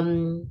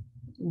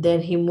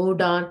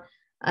moved on.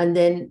 And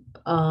then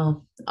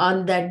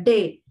on that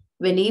day,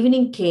 when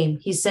evening came,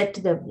 he said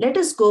to them, "Let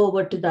us go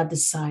over to the other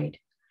side."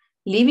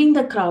 Leaving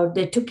the crowd,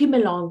 they took him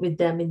along with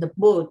them in the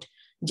boat,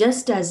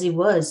 just as he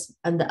was,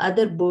 and the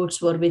other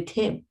boats were with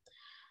him.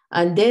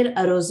 And there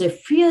arose a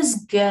fierce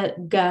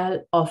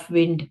gale of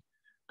wind,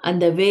 and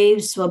the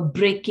waves were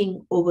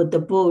breaking over the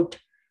boat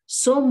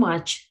so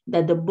much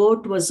that the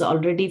boat was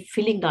already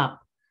filling up.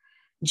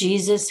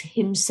 Jesus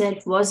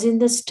himself was in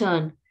the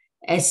stern,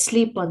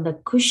 asleep on the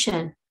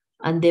cushion,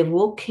 and they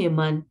woke him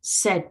and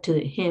said to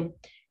him,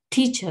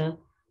 "Teacher,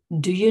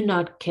 do you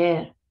not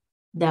care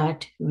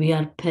that we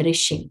are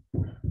perishing?"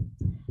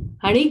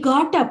 And he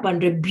got up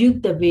and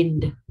rebuked the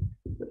wind.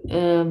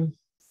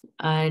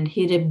 And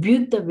he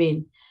rebuked the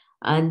wind,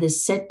 and they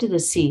said to the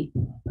sea,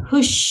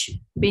 "Hush,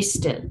 be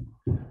still."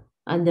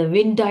 And the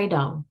wind died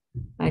down,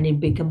 and it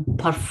became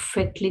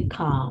perfectly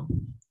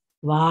calm.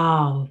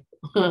 Wow.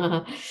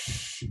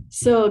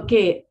 So,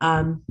 okay.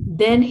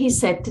 Then he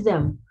said to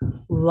them,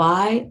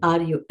 "Why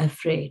are you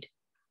afraid?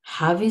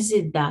 How is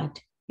it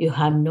that you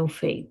have no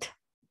faith?"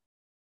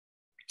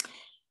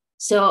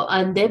 So,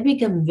 and they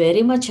became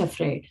very much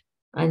afraid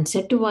and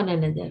said to one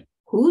another,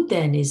 "Who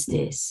then is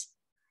this,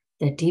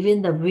 that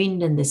even the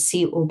wind and the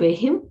sea obey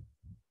him?"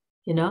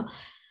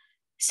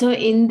 So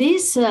in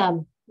this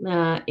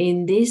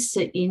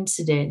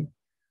incident,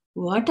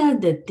 what are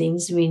the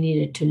things we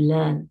needed to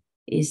learn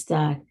is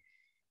that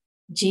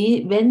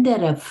when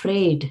they're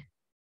afraid,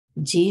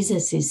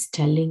 Jesus is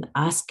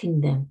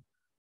asking them,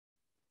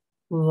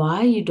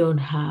 why you don't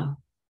have,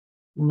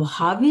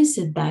 how is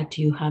it that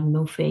you have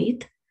no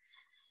faith?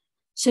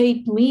 So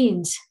it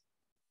means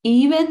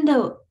even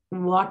the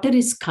water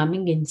is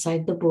coming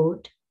inside the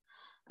boat,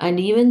 and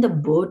even the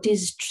boat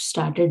is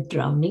started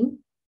drowning,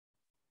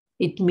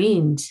 it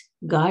means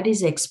God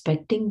is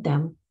expecting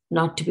them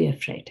not to be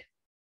afraid.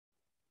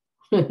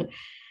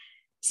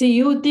 So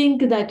you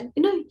think that,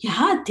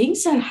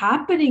 things are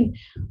happening.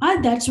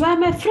 That's why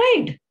I'm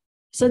afraid.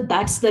 So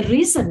that's the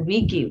reason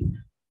we give.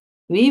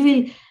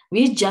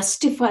 We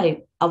justify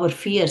our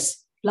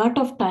fears. A lot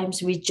of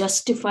times we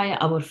justify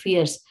our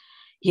fears.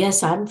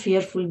 Yes, I'm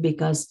fearful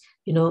because,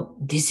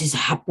 this is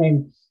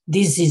happened.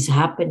 This is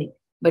happening.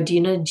 But,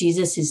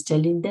 Jesus is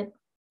telling them,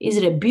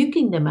 is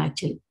rebuking them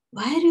actually.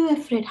 Why are you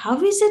afraid?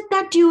 How is it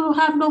that you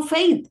have no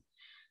faith?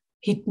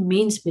 It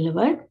means,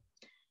 beloved,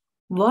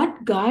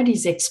 what God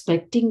is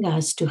expecting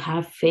us to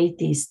have faith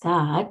is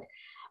that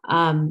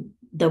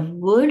the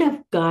word of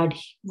God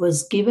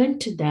was given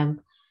to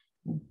them,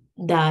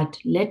 that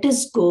let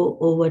us go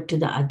over to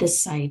the other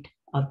side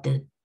of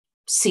the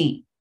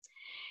sea.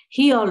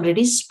 He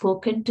already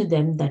spoken to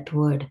them that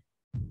word.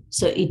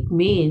 So it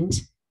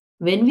means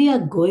when we are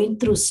going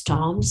through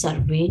storms or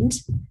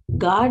winds,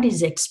 God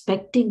is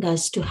expecting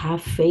us to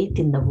have faith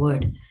in the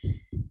word.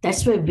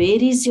 That's why,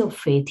 where is your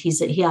faith?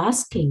 He's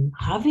asking,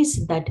 how is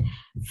it that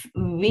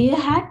we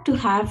had to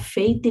have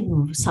faith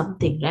in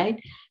something,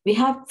 right? We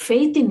have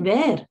faith in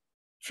where?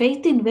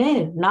 Faith in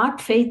where?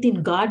 Not faith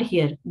in God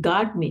here.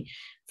 God me.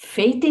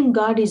 Faith in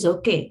God is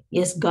okay.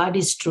 Yes, God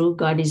is true.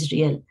 God is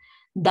real.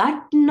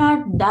 That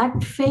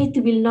faith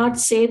will not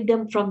save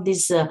them from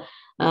this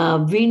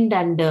wind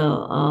and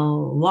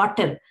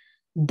water.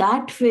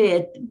 That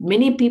faith,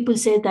 many people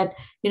say that,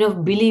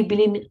 believe.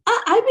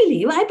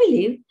 I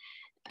believe.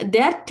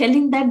 They're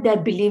telling that they're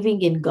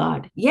believing in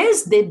God.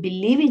 Yes, they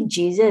believe in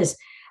Jesus,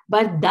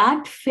 but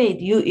that faith,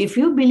 if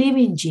you believe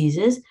in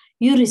Jesus,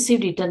 you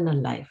received eternal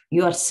life.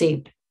 You are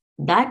saved.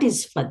 That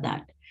is for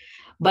that.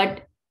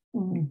 But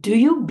do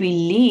you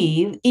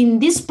believe in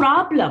this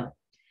problem?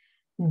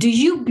 Do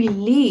you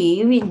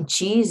believe in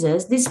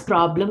Jesus? This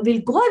problem will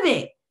go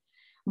away.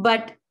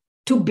 But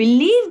to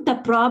believe the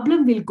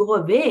problem will go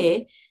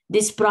away,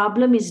 this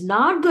problem is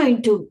not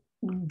going to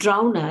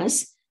drown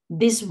us.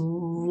 This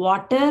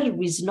water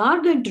is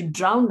not going to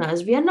drown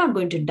us. We are not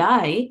going to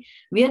die.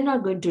 We are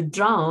not going to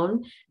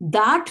drown.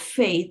 That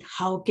faith,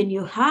 how can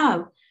you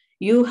have?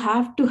 You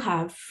have to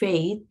have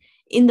faith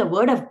in the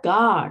word of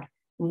God.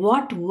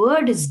 What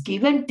word is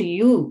given to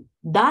you?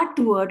 That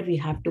word we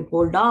have to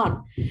hold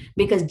on,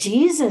 because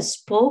Jesus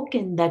spoke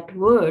in that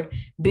word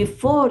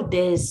before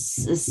this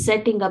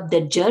setting up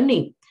the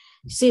journey.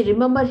 See,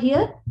 remember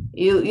here,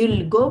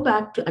 you'll go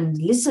back to and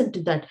listen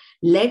to that.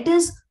 Let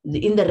us,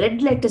 in the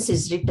red letters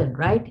is written,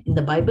 right, in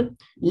the Bible,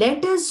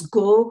 let us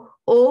go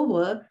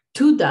over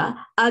to the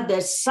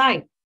other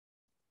side.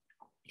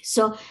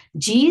 So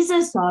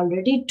Jesus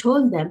already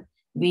told them,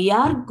 we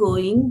are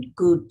going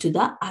to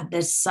the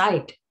other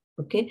side.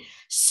 Okay.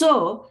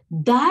 So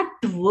that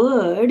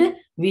word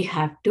we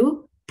have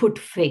to put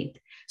faith.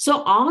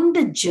 So on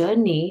the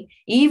journey,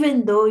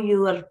 even though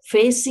you are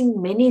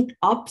facing many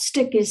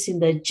obstacles in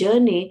the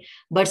journey,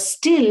 but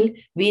still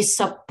we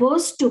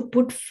supposed to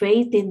put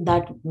faith in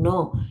that.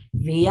 No,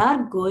 we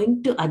are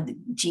going to,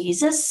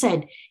 Jesus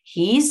said,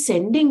 he is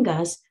sending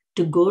us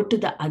to go to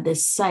the other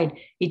side.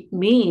 It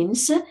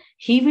means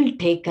he will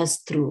take us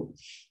through.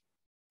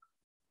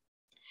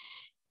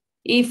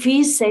 If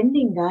he's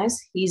sending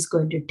us, he's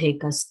going to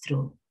take us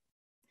through.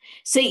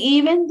 So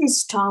even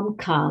this storm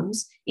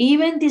comes,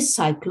 even this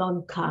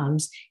cyclone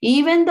comes,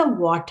 even the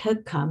water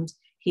comes,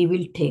 he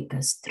will take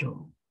us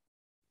through.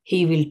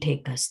 He will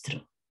take us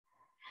through.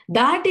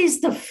 That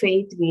is the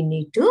faith we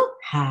need to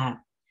have.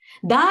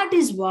 That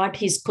is what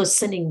he's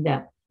questioning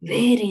them.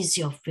 Where is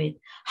your faith?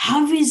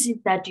 How is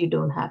it that you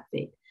don't have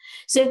faith?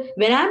 So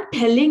when I'm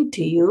telling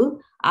to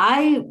you,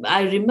 I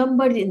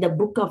remembered in the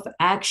book of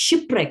Acts,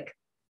 shipwreck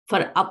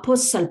for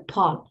Apostle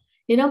Paul.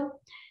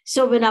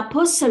 So when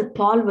Apostle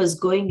Paul was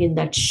going in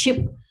that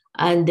ship,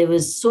 and there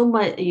was so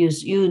much,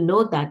 you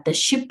know that the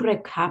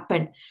shipwreck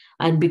happened,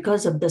 and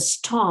because of the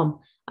storm,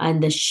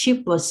 and the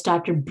ship was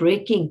started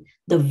breaking,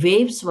 the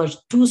waves were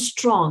too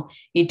strong.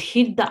 It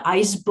hit the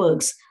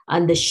icebergs,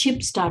 and the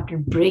ship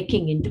started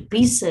breaking into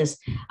pieces,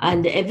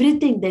 and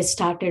everything, they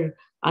started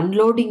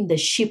unloading the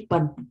ship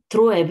and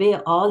throw away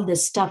all the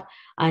stuff.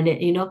 And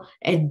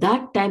at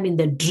that time in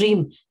the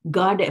dream,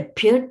 God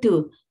appeared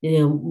to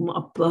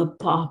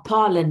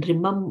Paul and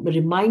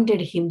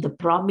reminded him the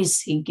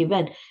promise he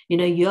given.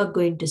 You're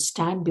going to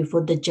stand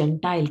before the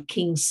Gentile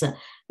kings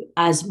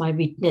as my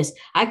witness.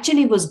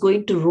 Actually, he was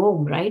going to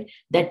Rome, right?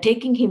 They're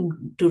taking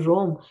him to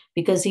Rome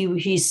because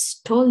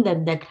he's told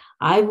them that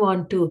I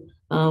want to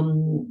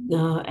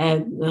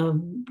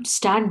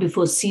stand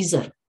before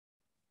Caesar.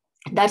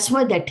 That's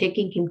why they're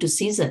taking him to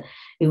Caesar,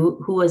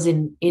 who was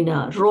in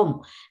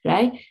Rome,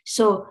 right?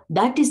 So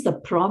that is the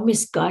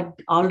promise God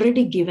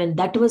already given.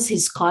 That was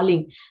his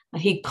calling.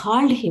 He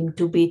called him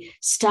to be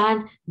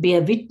a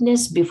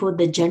witness before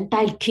the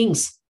Gentile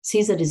kings.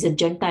 Caesar is a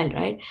Gentile,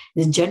 right?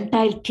 The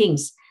Gentile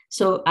kings.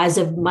 So as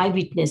my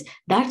witness,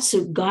 that's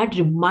God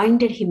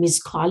reminded him his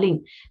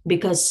calling,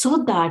 because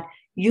so that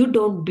you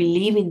don't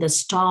believe in the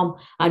storm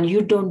and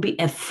you don't be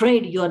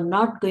afraid. You're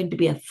not going to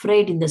be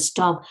afraid in the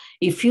storm.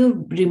 If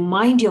you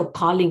remind your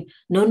calling,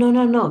 no.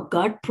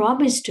 God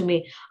promised to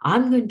me,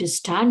 I'm going to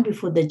stand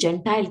before the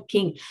Gentile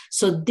king.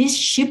 So this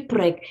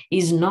shipwreck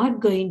is not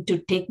going to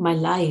take my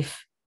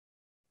life.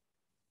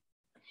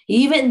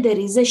 Even there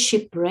is a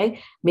shipwreck,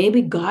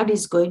 maybe God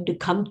is going to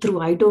come through.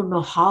 I don't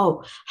know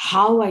how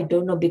I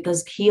don't know,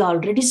 because he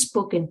already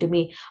spoken to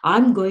me.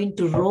 I'm going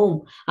to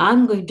Rome.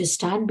 I'm going to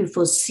stand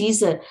before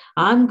Caesar.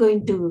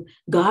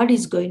 God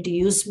is going to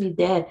use me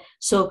there.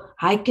 So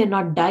I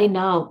cannot die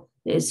now.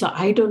 So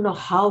I don't know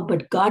how,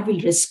 but God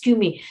will rescue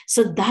me.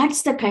 So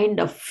that's the kind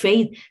of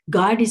faith.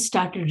 God is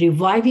started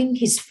reviving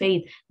his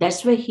faith.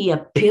 That's why he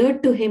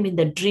appeared to him in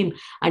the dream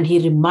and he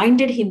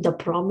reminded him the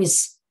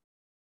promise.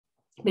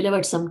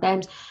 Beloved,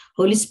 sometimes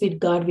Holy Spirit,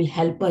 God will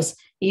help us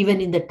even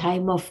in the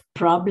time of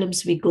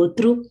problems we go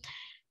through.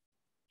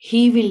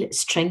 He will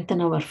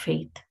strengthen our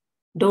faith.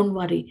 Don't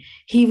worry.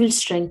 He will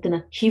strengthen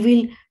us. He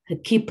will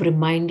keep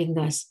reminding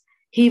us.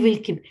 He will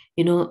keep,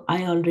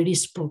 I already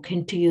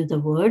spoken to you the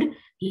word.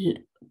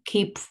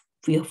 Keep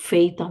your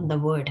faith on the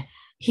word.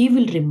 He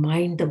will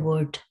remind the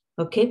word.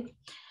 Okay.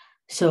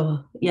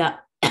 So, yeah.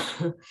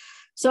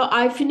 So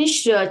I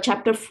finished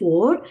chapter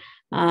 4.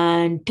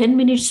 And 10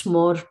 minutes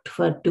more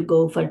to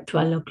go for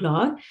 12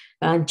 o'clock.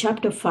 And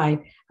chapter 5,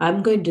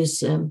 I'm going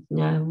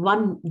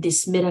to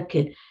this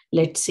miracle.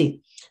 Let's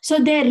see. So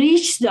they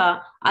reached the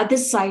other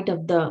side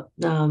of the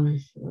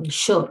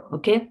shore,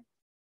 okay?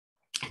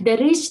 They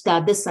reached the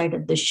other side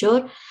of the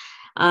shore.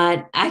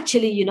 And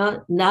actually,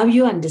 now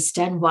you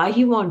understand why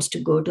he wants to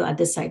go to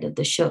other side of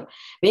the shore.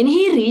 When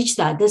he reached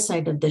the other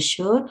side of the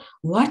shore,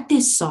 what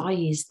they saw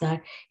is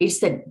that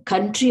it's the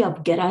country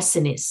of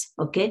Gerasenes,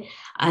 okay?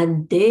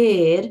 And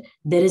there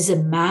is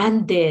a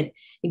man there.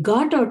 He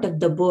got out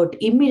of the boat.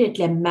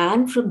 Immediately, a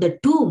man from the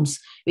tombs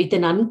with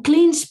an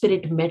unclean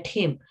spirit met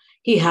him.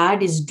 He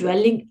had his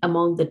dwelling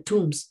among the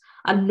tombs.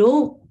 And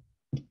no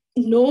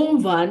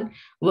one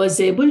was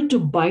able to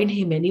bind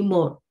him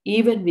anymore,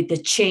 even with a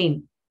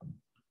chain,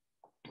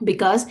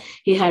 because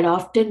he had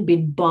often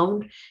been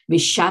bound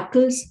with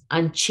shackles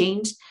and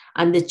chains,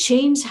 and the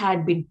chains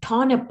had been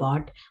torn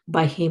apart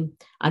by him,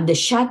 and the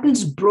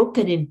shackles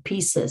broken in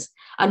pieces,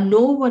 and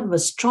no one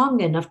was strong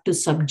enough to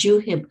subdue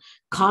him.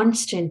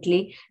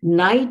 Constantly,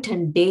 night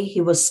and day, he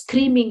was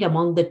screaming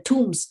among the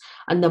tombs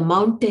and the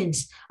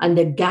mountains,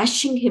 and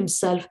gashing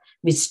himself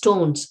with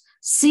stones.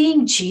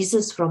 Seeing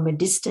Jesus from a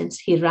distance,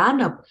 he ran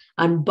up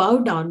and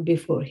bowed down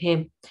before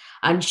him.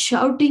 And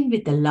shouting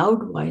with a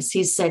loud voice,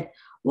 he said,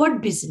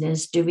 "What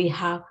business do we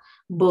have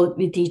both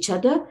with each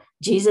other?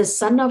 Jesus,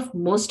 Son of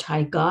Most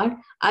High God,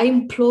 I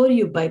implore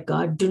you by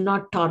God, do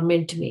not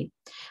torment me."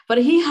 For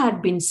he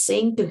had been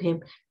saying to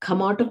him,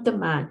 "Come out of the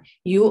man,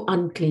 you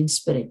unclean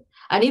spirit."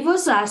 And he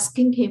was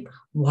asking him,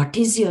 "What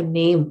is your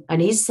name?"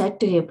 And he said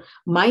to him,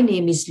 "My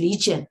name is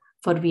Legion,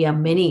 for we are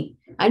many."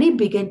 And he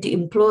began to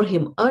implore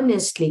him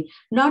earnestly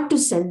not to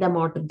send them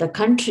out of the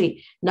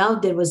country. Now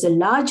there was a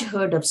large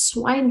herd of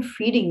swine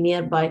feeding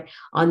nearby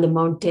on the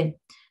mountain.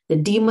 The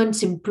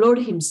demons implored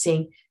him,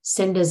 saying,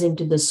 "Send us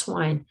into the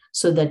swine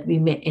so that we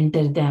may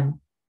enter them."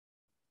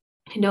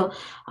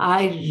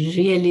 I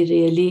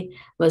really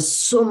was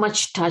so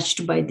much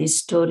touched by this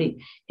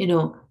story.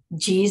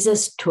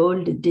 Jesus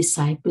told the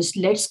disciples,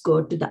 "Let's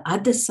go to the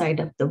other side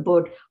of the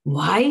boat."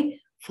 Why?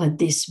 For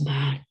this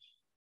man.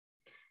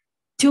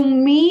 To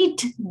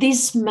meet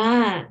this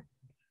man.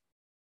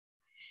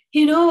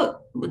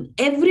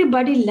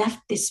 Everybody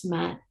left this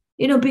man,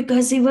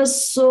 because he was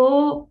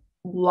so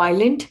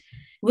violent.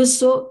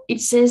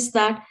 It says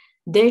that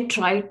they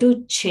tried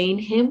to chain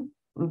him,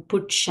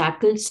 put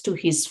shackles to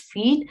his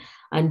feet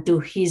and to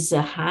his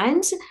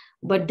hands,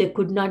 but they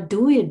could not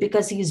do it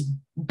because he is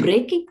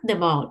breaking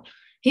them all.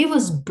 He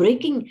was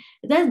breaking,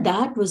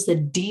 that was the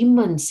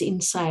demons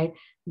inside,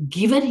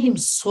 given him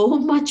so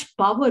much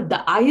power.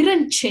 The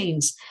iron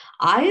chains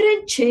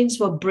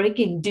were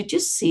breaking. Did you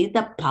see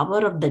the power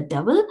of the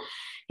devil?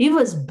 He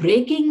was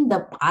breaking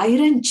the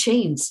iron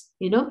chains,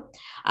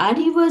 and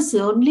he was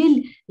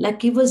only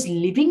like he was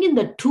living in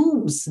the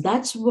tombs.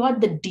 That's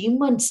what the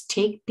demons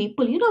take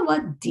people. You know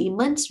what?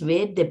 Demons,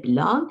 where they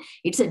belong,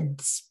 it's a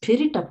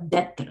spirit of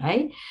death,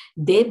 right?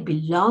 They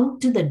belong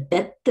to the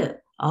death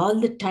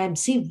all the time.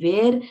 See,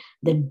 where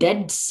the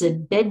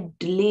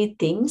deadly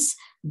things,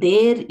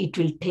 there it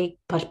will take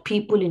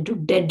people into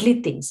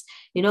deadly things.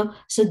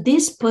 So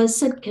this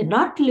person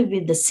cannot live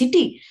in the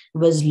city,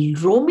 was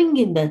roaming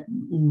in the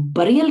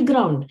burial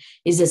ground,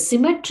 is a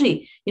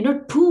cemetery,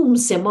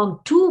 tombs, among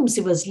tombs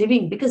he was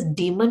living, because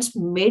demons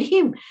made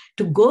him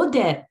to go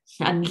there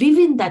and live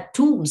in that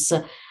tombs.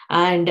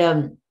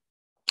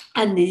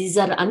 And these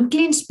are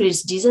unclean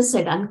spirits. Jesus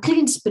said,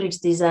 "Unclean spirits,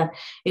 these are,"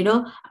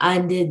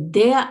 and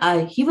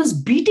he was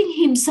beating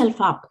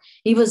himself up.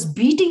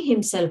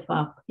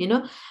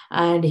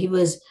 And he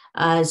was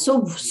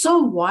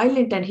so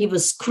violent, and he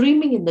was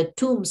screaming in the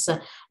tombs.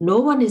 No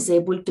one is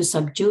able to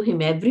subdue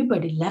him.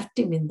 Everybody left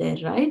him in there,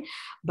 right?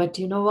 But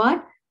you know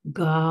what?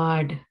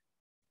 God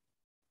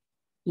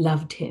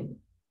loved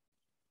him.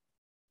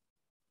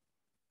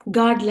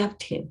 God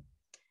loved him.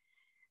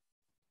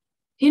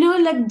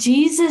 Like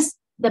Jesus,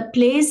 the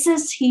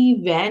places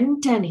he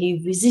went and he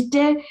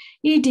visited,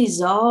 he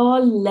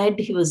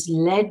was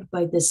led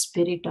by the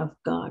Spirit of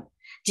God.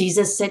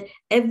 Jesus said,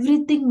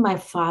 "Everything my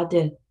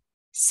Father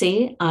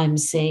say, I'm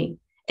saying.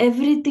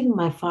 Everything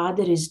my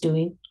Father is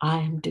doing, I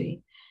am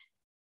doing."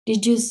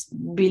 Did you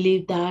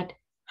believe that?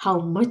 How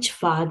much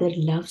Father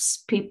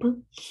loves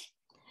people?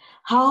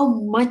 How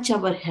much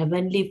our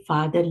Heavenly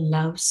Father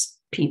loves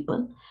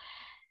people?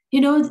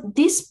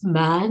 This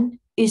man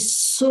is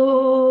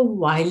so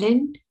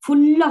violent,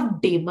 full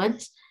of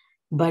demons,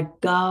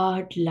 but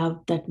God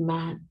loved that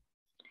man.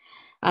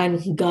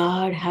 And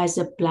God has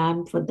a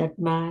plan for that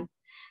man.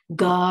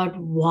 God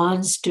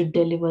wants to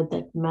deliver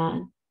that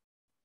man.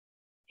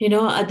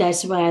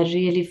 That's why I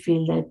really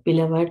feel that,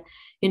 beloved,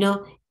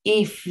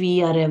 if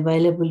we are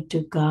available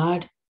to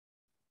God,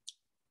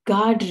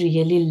 God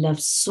really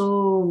loves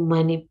so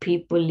many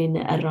people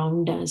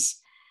around us.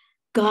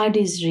 God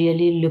is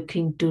really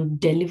looking to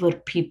deliver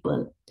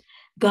people.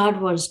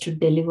 God wants to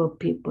deliver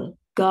people.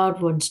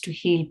 God wants to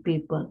heal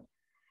people.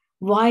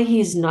 Why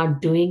he's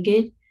not doing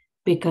it?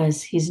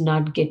 Because he's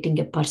not getting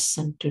a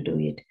person to do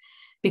it.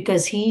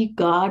 Because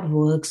God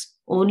works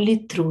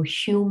only through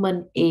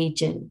human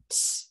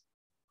agents.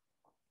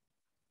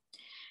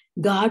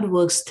 God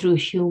works through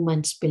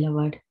humans,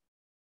 beloved.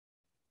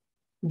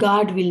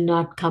 God will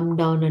not come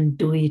down and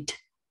do it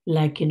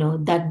like,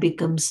 that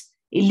becomes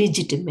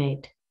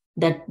illegitimate.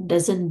 That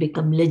doesn't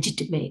become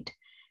legitimate,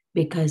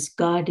 because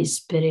God is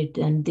spirit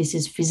and this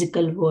is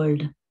physical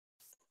world.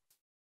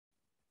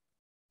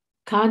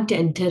 Can't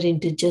enter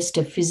into just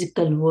a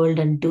physical world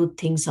and do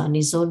things on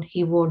his own.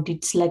 He won't.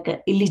 It's like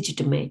a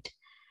illegitimate.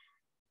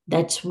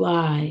 That's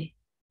why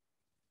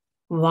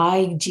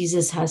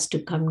Jesus has to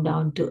come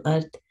down to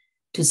earth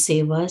to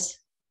save us.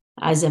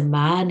 As a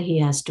man, he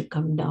has to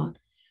come down.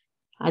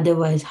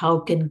 Otherwise, how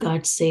can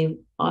God save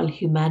all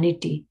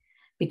humanity?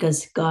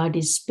 Because God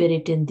is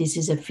spirit and this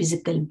is a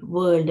physical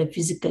world, a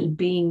physical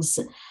beings,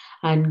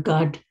 and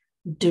God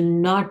do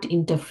not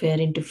interfere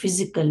into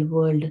physical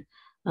world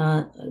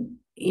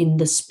in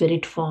the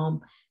spirit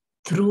form.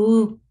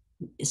 Through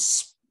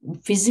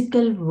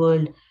physical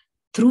world,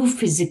 through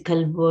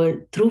physical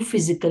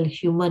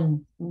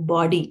human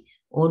body,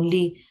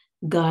 only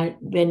God,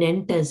 when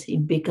enters,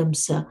 it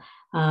becomes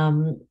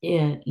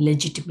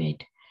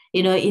legitimate.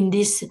 In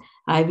this,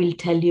 I will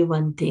tell you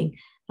one thing.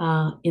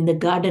 In the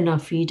Garden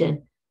of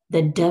Eden,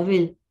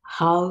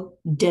 how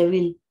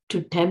devil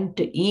to tempt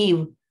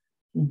Eve,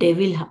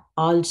 devil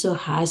also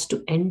has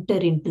to enter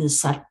into the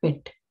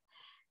serpent.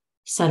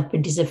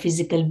 Serpent is a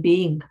physical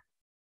being.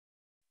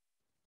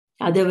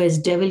 Otherwise,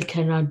 devil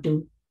cannot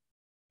do.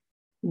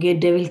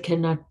 Devil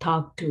cannot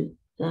talk to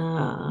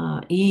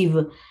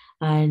Eve,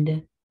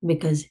 and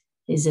because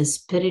he's a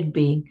spirit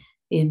being,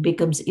 it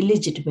becomes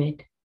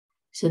illegitimate.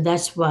 So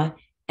that's why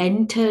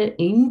enter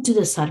into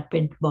the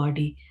serpent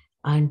body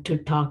and to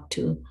talk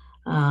to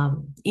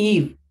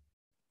Eve.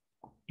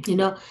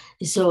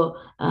 So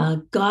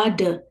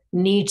God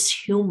needs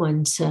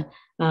humans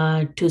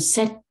to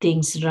set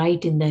things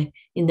right in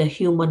the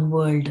human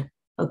world.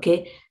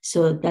 Okay,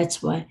 so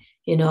that's why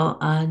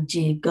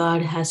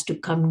God has to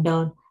come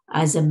down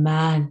as a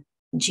man,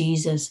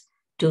 Jesus,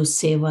 to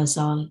save us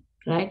all,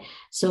 right?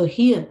 So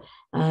here,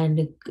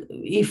 and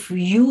if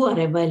you are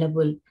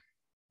available,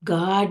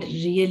 God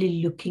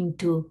really looking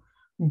to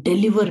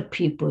deliver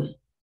people,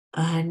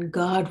 and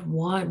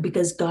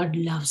because God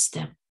loves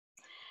them.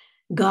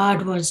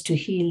 God wants to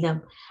heal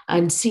them.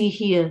 And see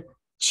here,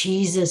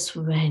 Jesus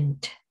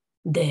went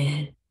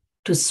there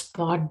to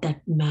spot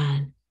that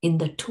man in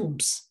the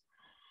tombs.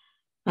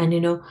 And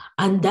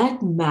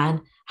that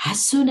man,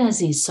 as soon as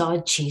he saw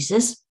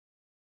Jesus,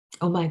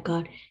 oh my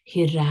God,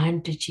 he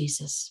ran to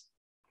Jesus.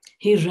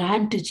 He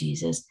ran to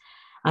Jesus,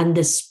 and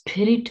the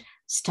Spirit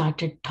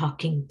started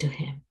talking to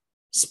him.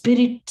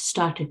 Spirit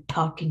started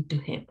talking to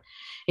him,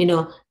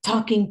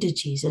 talking to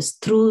Jesus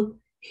through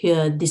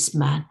here, this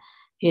man,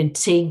 and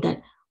saying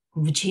that,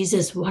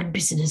 Jesus, what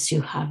business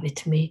you have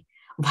with me?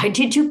 Why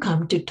did you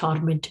come to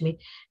torment me?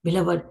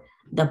 Beloved,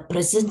 the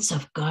presence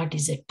of God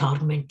is a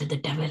torment to the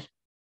devil.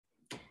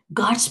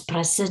 God's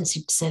presence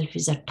itself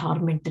is a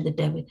torment to the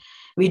devil.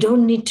 We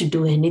don't need to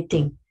do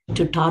anything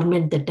to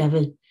torment the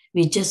devil.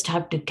 We just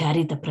have to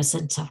carry the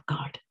presence of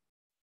God.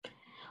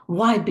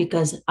 Why?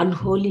 Because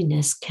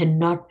unholiness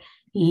cannot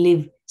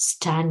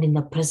stand in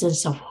the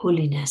presence of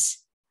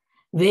holiness.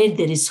 Where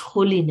there is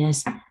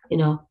holiness,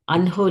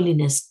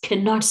 unholiness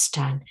cannot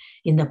stand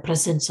in the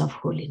presence of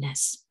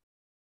holiness.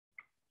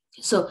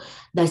 So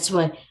that's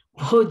why,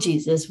 oh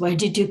Jesus, why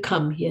did you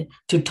come here?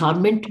 To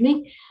torment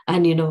me?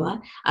 And you know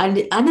what?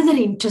 And another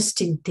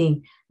interesting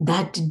thing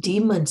that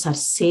demons are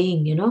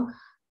saying,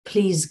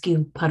 please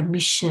give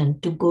permission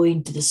to go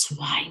into the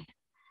swine.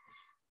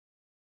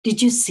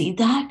 Did you see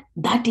that?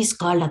 That is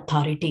called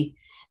authority,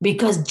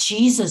 because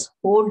Jesus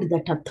hold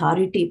that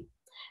authority.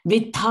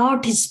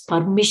 Without his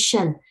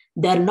permission,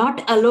 they're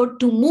not allowed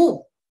to move.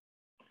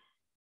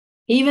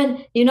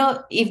 Even,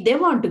 if they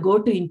want to go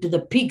into the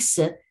pigs,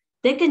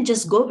 they can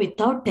just go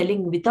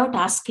without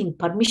asking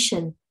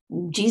permission,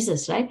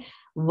 Jesus, right?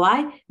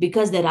 Why?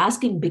 Because they're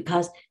asking,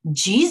 because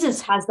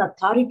Jesus has the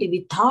authority.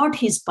 Without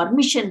his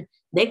permission,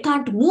 they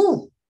can't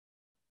move.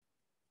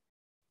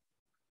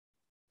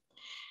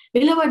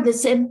 Beloved, the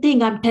same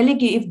thing I'm telling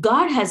you, if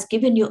God has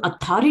given you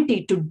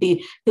authority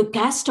to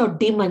cast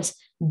out demons,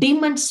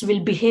 demons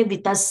will behave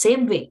with us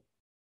same way.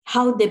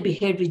 How they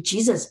behave with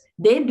Jesus,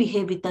 they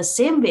behave with us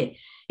same way.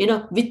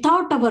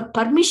 Without our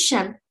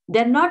permission,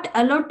 they're not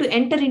allowed to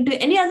enter into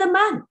any other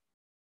man.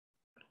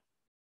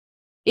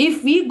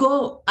 If we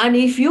go and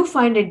if you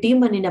find a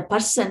demon in a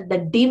person, the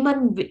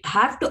demon will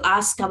have to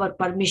ask our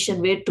permission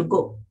where to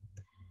go.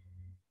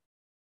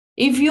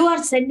 If you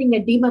are sending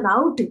a demon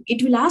out,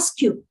 it will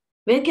ask you,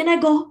 where can I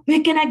go?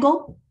 Where can I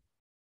go?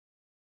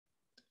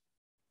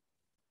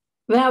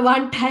 Well,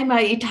 one time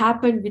it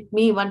happened with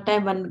me. One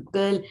time one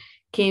girl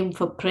came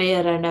for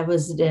prayer and I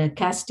was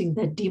casting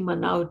the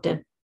demon out.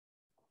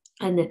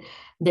 And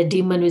the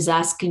demon was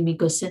asking me,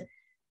 because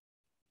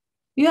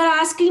you are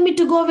asking me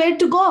to go, where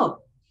to go?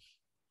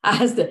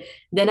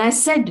 Then I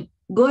said,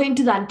 go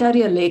into the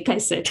Ontario Lake, I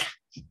said.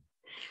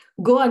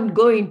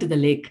 go into the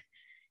lake.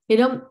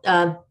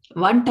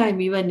 One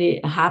time even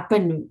it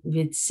happened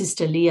with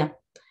Sister Leah,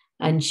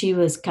 and she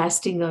was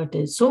casting out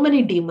so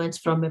many demons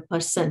from a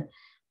person.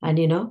 And,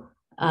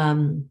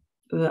 and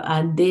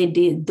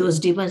those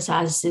demons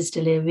asked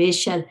Sister Leah,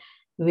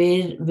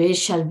 where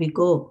shall we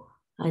go?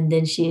 And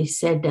then she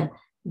said,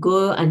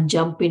 go and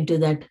jump into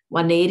that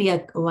one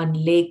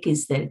lake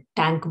is the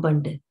Tank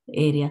Bund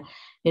area,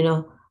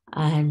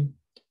 and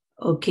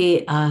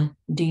okay,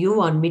 do you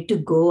want me to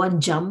go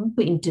and jump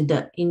into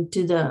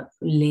the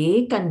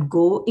lake and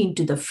go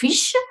into the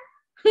fish?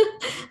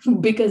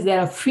 Because there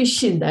are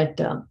fish in that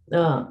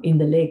in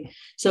the lake.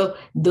 So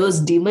those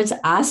demons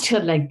asked her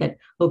like that,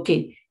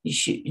 okay,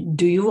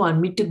 do you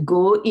want me to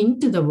go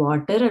into the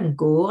water and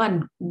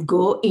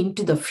go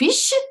into the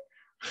fish?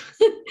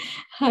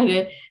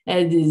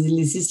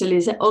 And Sister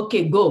Lee said,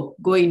 okay, go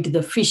into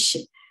the fish.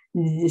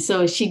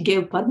 So she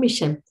gave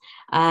permission.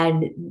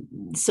 And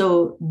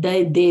so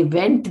they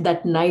went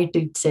that night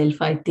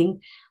itself, I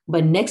think.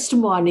 But next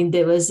morning,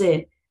 there was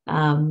a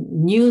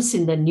news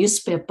in the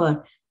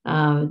newspaper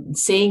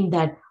saying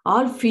that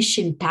all fish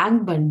in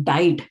Tank Bund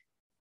died.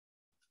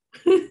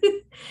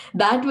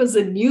 That was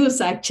the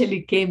news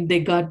actually came. They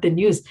got the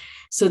news.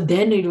 So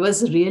then it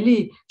was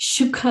really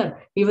shook her.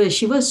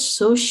 She was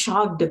so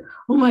shocked.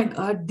 Oh my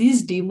God,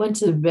 these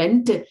demons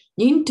went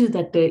into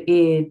that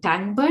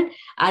tank bird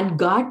and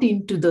got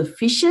into the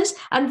fishes,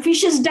 and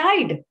fishes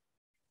died.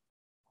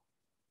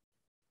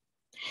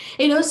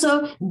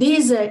 So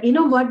these,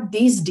 what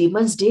these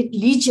demons did?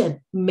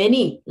 Legion,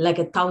 many, like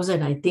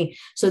 1,000, I think.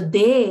 So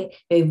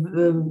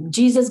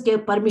Jesus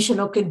gave permission,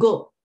 okay,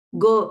 go.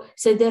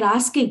 So they're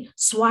asking,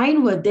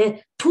 swine were there,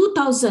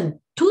 2,000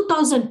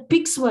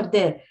 pigs were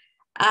there.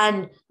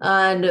 And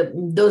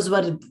those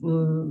were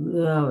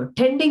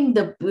tending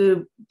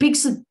the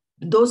pigs.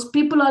 Those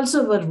people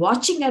also were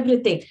watching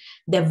everything.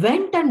 They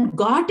went and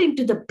got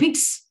into the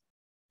pigs,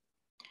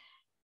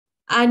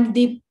 and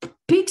the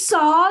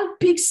all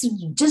pigs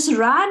just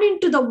ran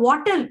into the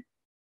water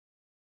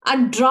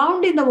and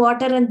drowned in the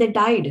water, and they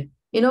died.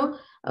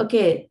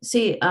 Okay,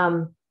 see,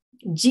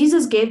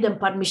 Jesus gave them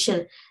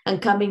permission,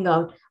 and coming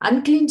out,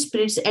 unclean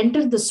spirits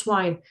entered the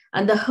swine,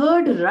 and the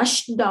herd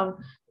rushed down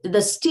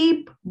the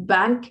steep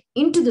bank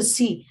into the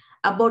sea,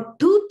 about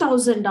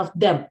 2,000 of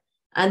them,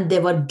 and they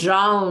were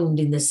drowned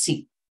in the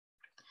sea.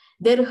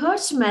 Their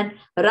herdsmen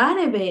ran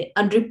away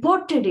and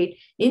reported it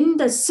in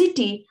the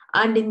city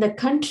and in the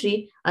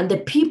country, and the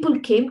people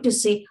came to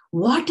see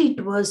what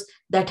it was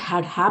that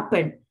had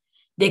happened.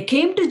 They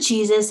came to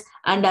Jesus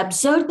and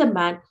observed the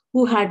man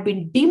who had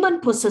been demon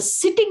possessed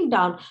sitting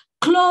down,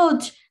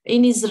 clothed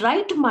in his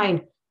right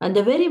mind, and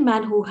the very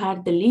man who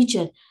had the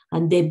legion,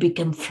 and they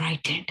became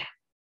frightened.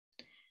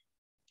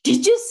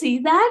 Did you see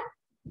that?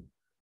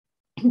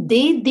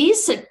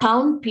 These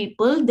town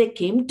people, they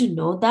came to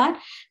know that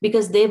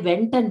because they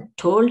went and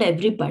told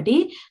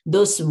everybody.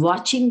 Those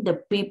watching, the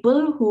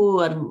people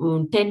who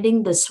are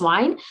tending the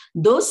swine,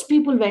 those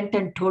people went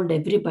and told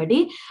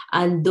everybody,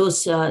 and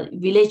those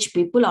village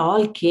people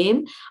all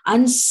came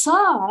and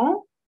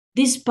saw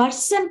this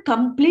person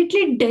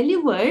completely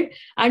delivered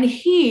and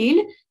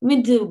healed,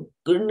 with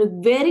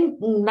wearing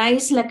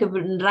nice, like a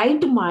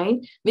right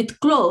mind, with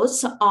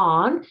clothes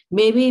on,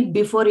 maybe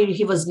before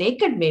he was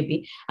naked,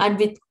 maybe, and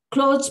with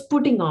clothes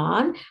putting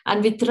on,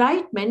 and with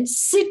right mind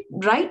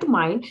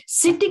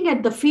sitting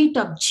at the feet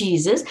of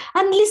Jesus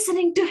and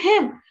listening to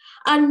him.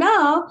 And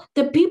now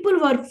the people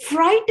were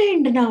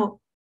frightened now.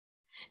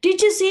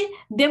 Did you see?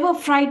 They were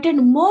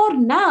frightened more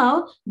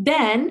now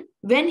than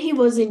when he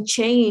was in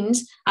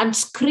chains and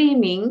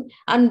screaming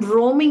and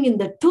roaming in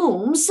the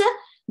tombs.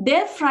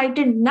 They're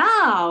frightened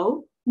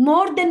now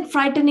more than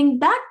frightening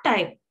that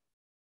time.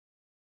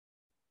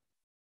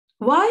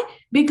 Why?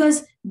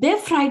 Because they're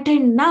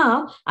frightened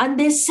now, and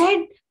they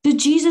said to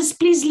Jesus,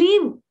 please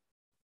leave.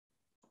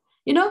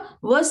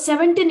 Verse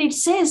 17, it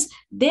says,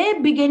 they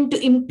began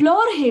to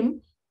implore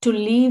him to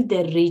leave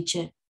their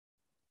region.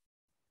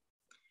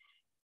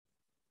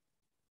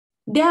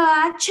 They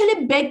are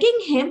actually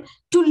begging him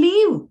to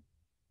leave.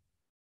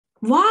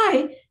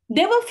 Why?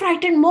 They were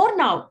frightened more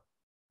now.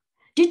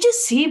 Did you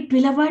see,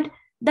 beloved,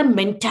 the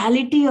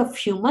mentality of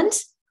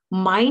humans,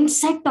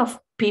 mindset of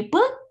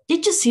people?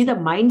 Did you see the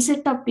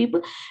mindset of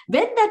people?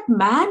 When that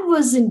man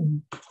was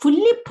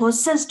fully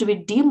possessed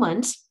with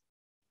demons,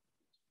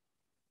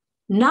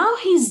 now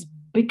he's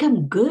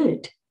become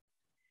good.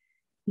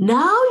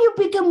 Now you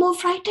become more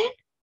frightened.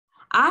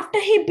 After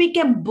he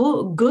became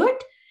good,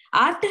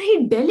 after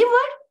he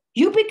delivered,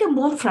 you become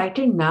more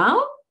frightened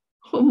now.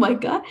 Oh my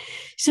God.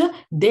 So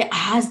they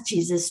asked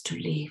Jesus to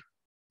leave.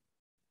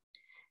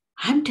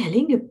 I'm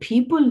telling you,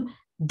 people,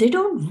 they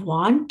don't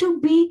want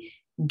to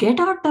get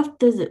out of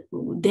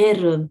they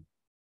don't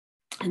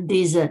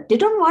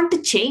want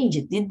to change.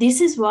 This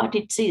is what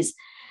it says.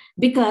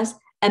 Because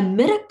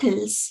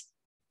miracles,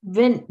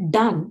 when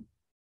done,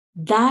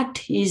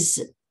 that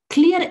is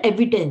clear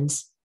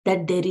evidence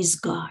that there is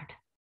God.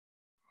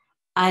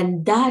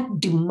 And that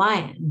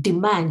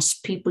demands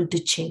people to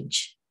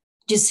change.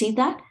 Do you see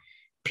that?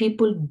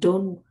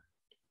 People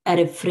are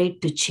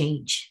afraid to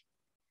change.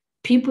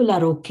 People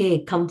are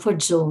okay,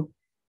 comfort zone.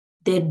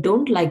 They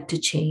don't like to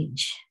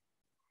change.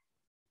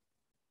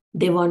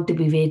 They want to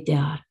be where they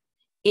are.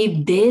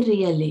 If they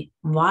really,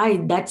 why?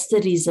 That's the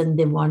reason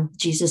they want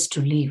Jesus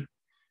to leave.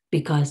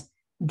 Because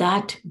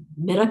that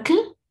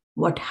miracle,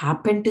 what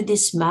happened to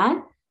this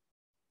man,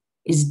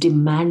 is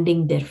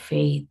demanding their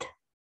faith.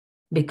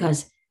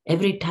 Because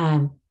every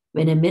time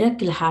when a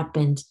miracle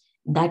happens,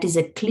 that is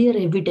a clear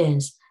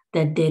evidence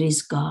that there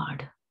is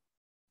God.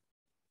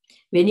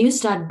 When you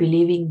start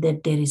believing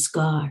that there is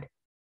God,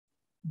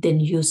 then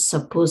you're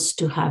supposed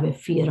to have a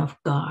fear of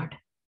God,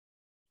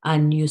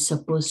 and you're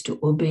supposed to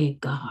obey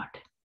God.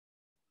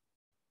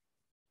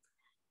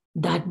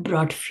 That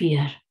brought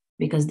fear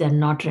because they're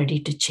not ready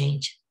to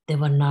change. They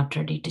were not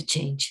ready to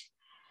change.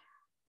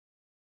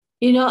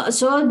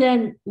 So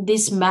then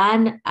this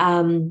man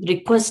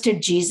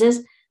requested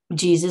Jesus,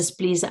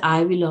 please,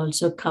 I will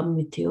also come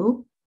with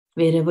you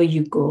wherever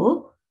you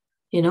go.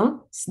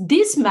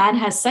 This man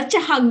has such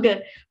a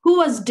hunger, who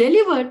was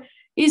delivered,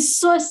 is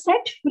so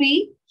set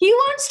free. He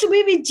wants to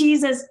be with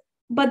Jesus.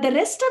 But the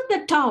rest of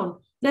the town,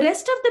 the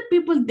rest of the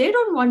people, they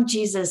don't want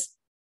Jesus.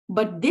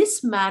 But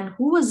this man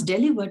who was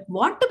delivered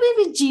wanted to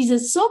be with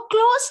Jesus, so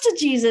close to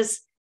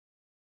Jesus.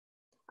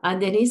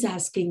 And then he's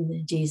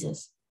asking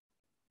Jesus,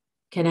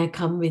 can I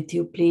come with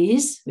you,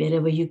 please,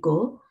 wherever you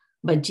go?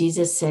 But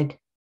Jesus said,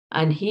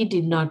 and he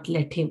did not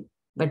let him,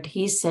 but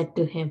he said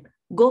to him,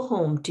 go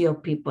home to your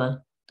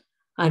people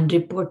and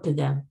report to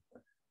them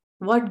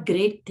what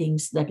great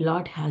things that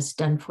Lord has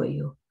done for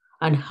you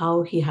and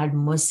how he had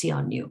mercy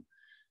on you.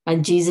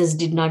 And Jesus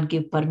did not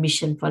give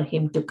permission for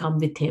him to come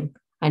with him.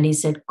 And he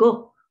said,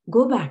 go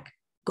back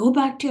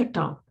to your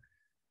town.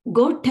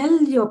 Go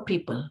tell your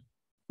people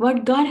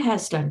what God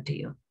has done to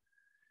you.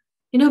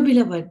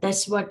 Beloved,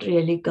 that's what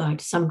really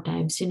God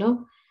sometimes,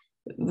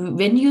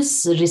 when you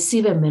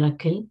receive a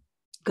miracle,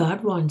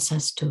 God wants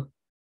us to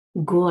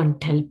go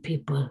and tell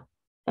people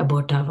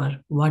about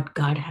what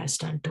God has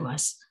done to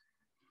us.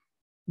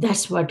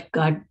 That's what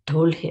God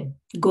told him.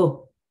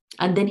 Go.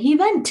 And then he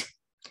went.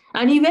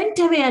 And he went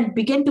away and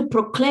began to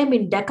proclaim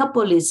in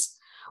Decapolis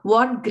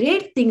what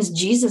great things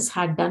Jesus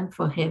had done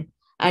for him.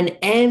 And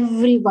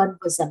everyone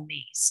was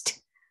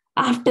amazed.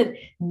 After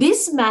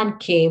this man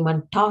came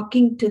and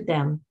talking to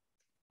them,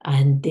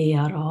 and they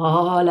are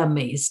all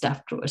amazed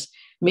afterwards.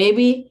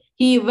 Maybe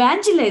he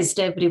evangelized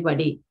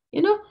everybody.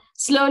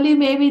 Slowly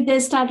maybe they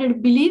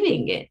started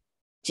believing in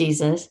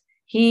Jesus.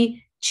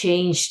 He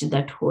changed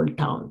that whole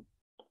town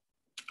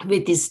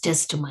with his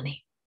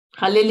testimony.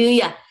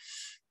 Hallelujah.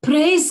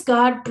 Praise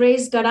God.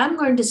 Praise God. I'm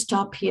going to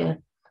stop here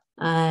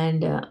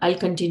and I'll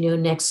continue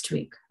next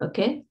week.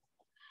 Okay.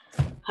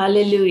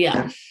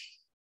 Hallelujah.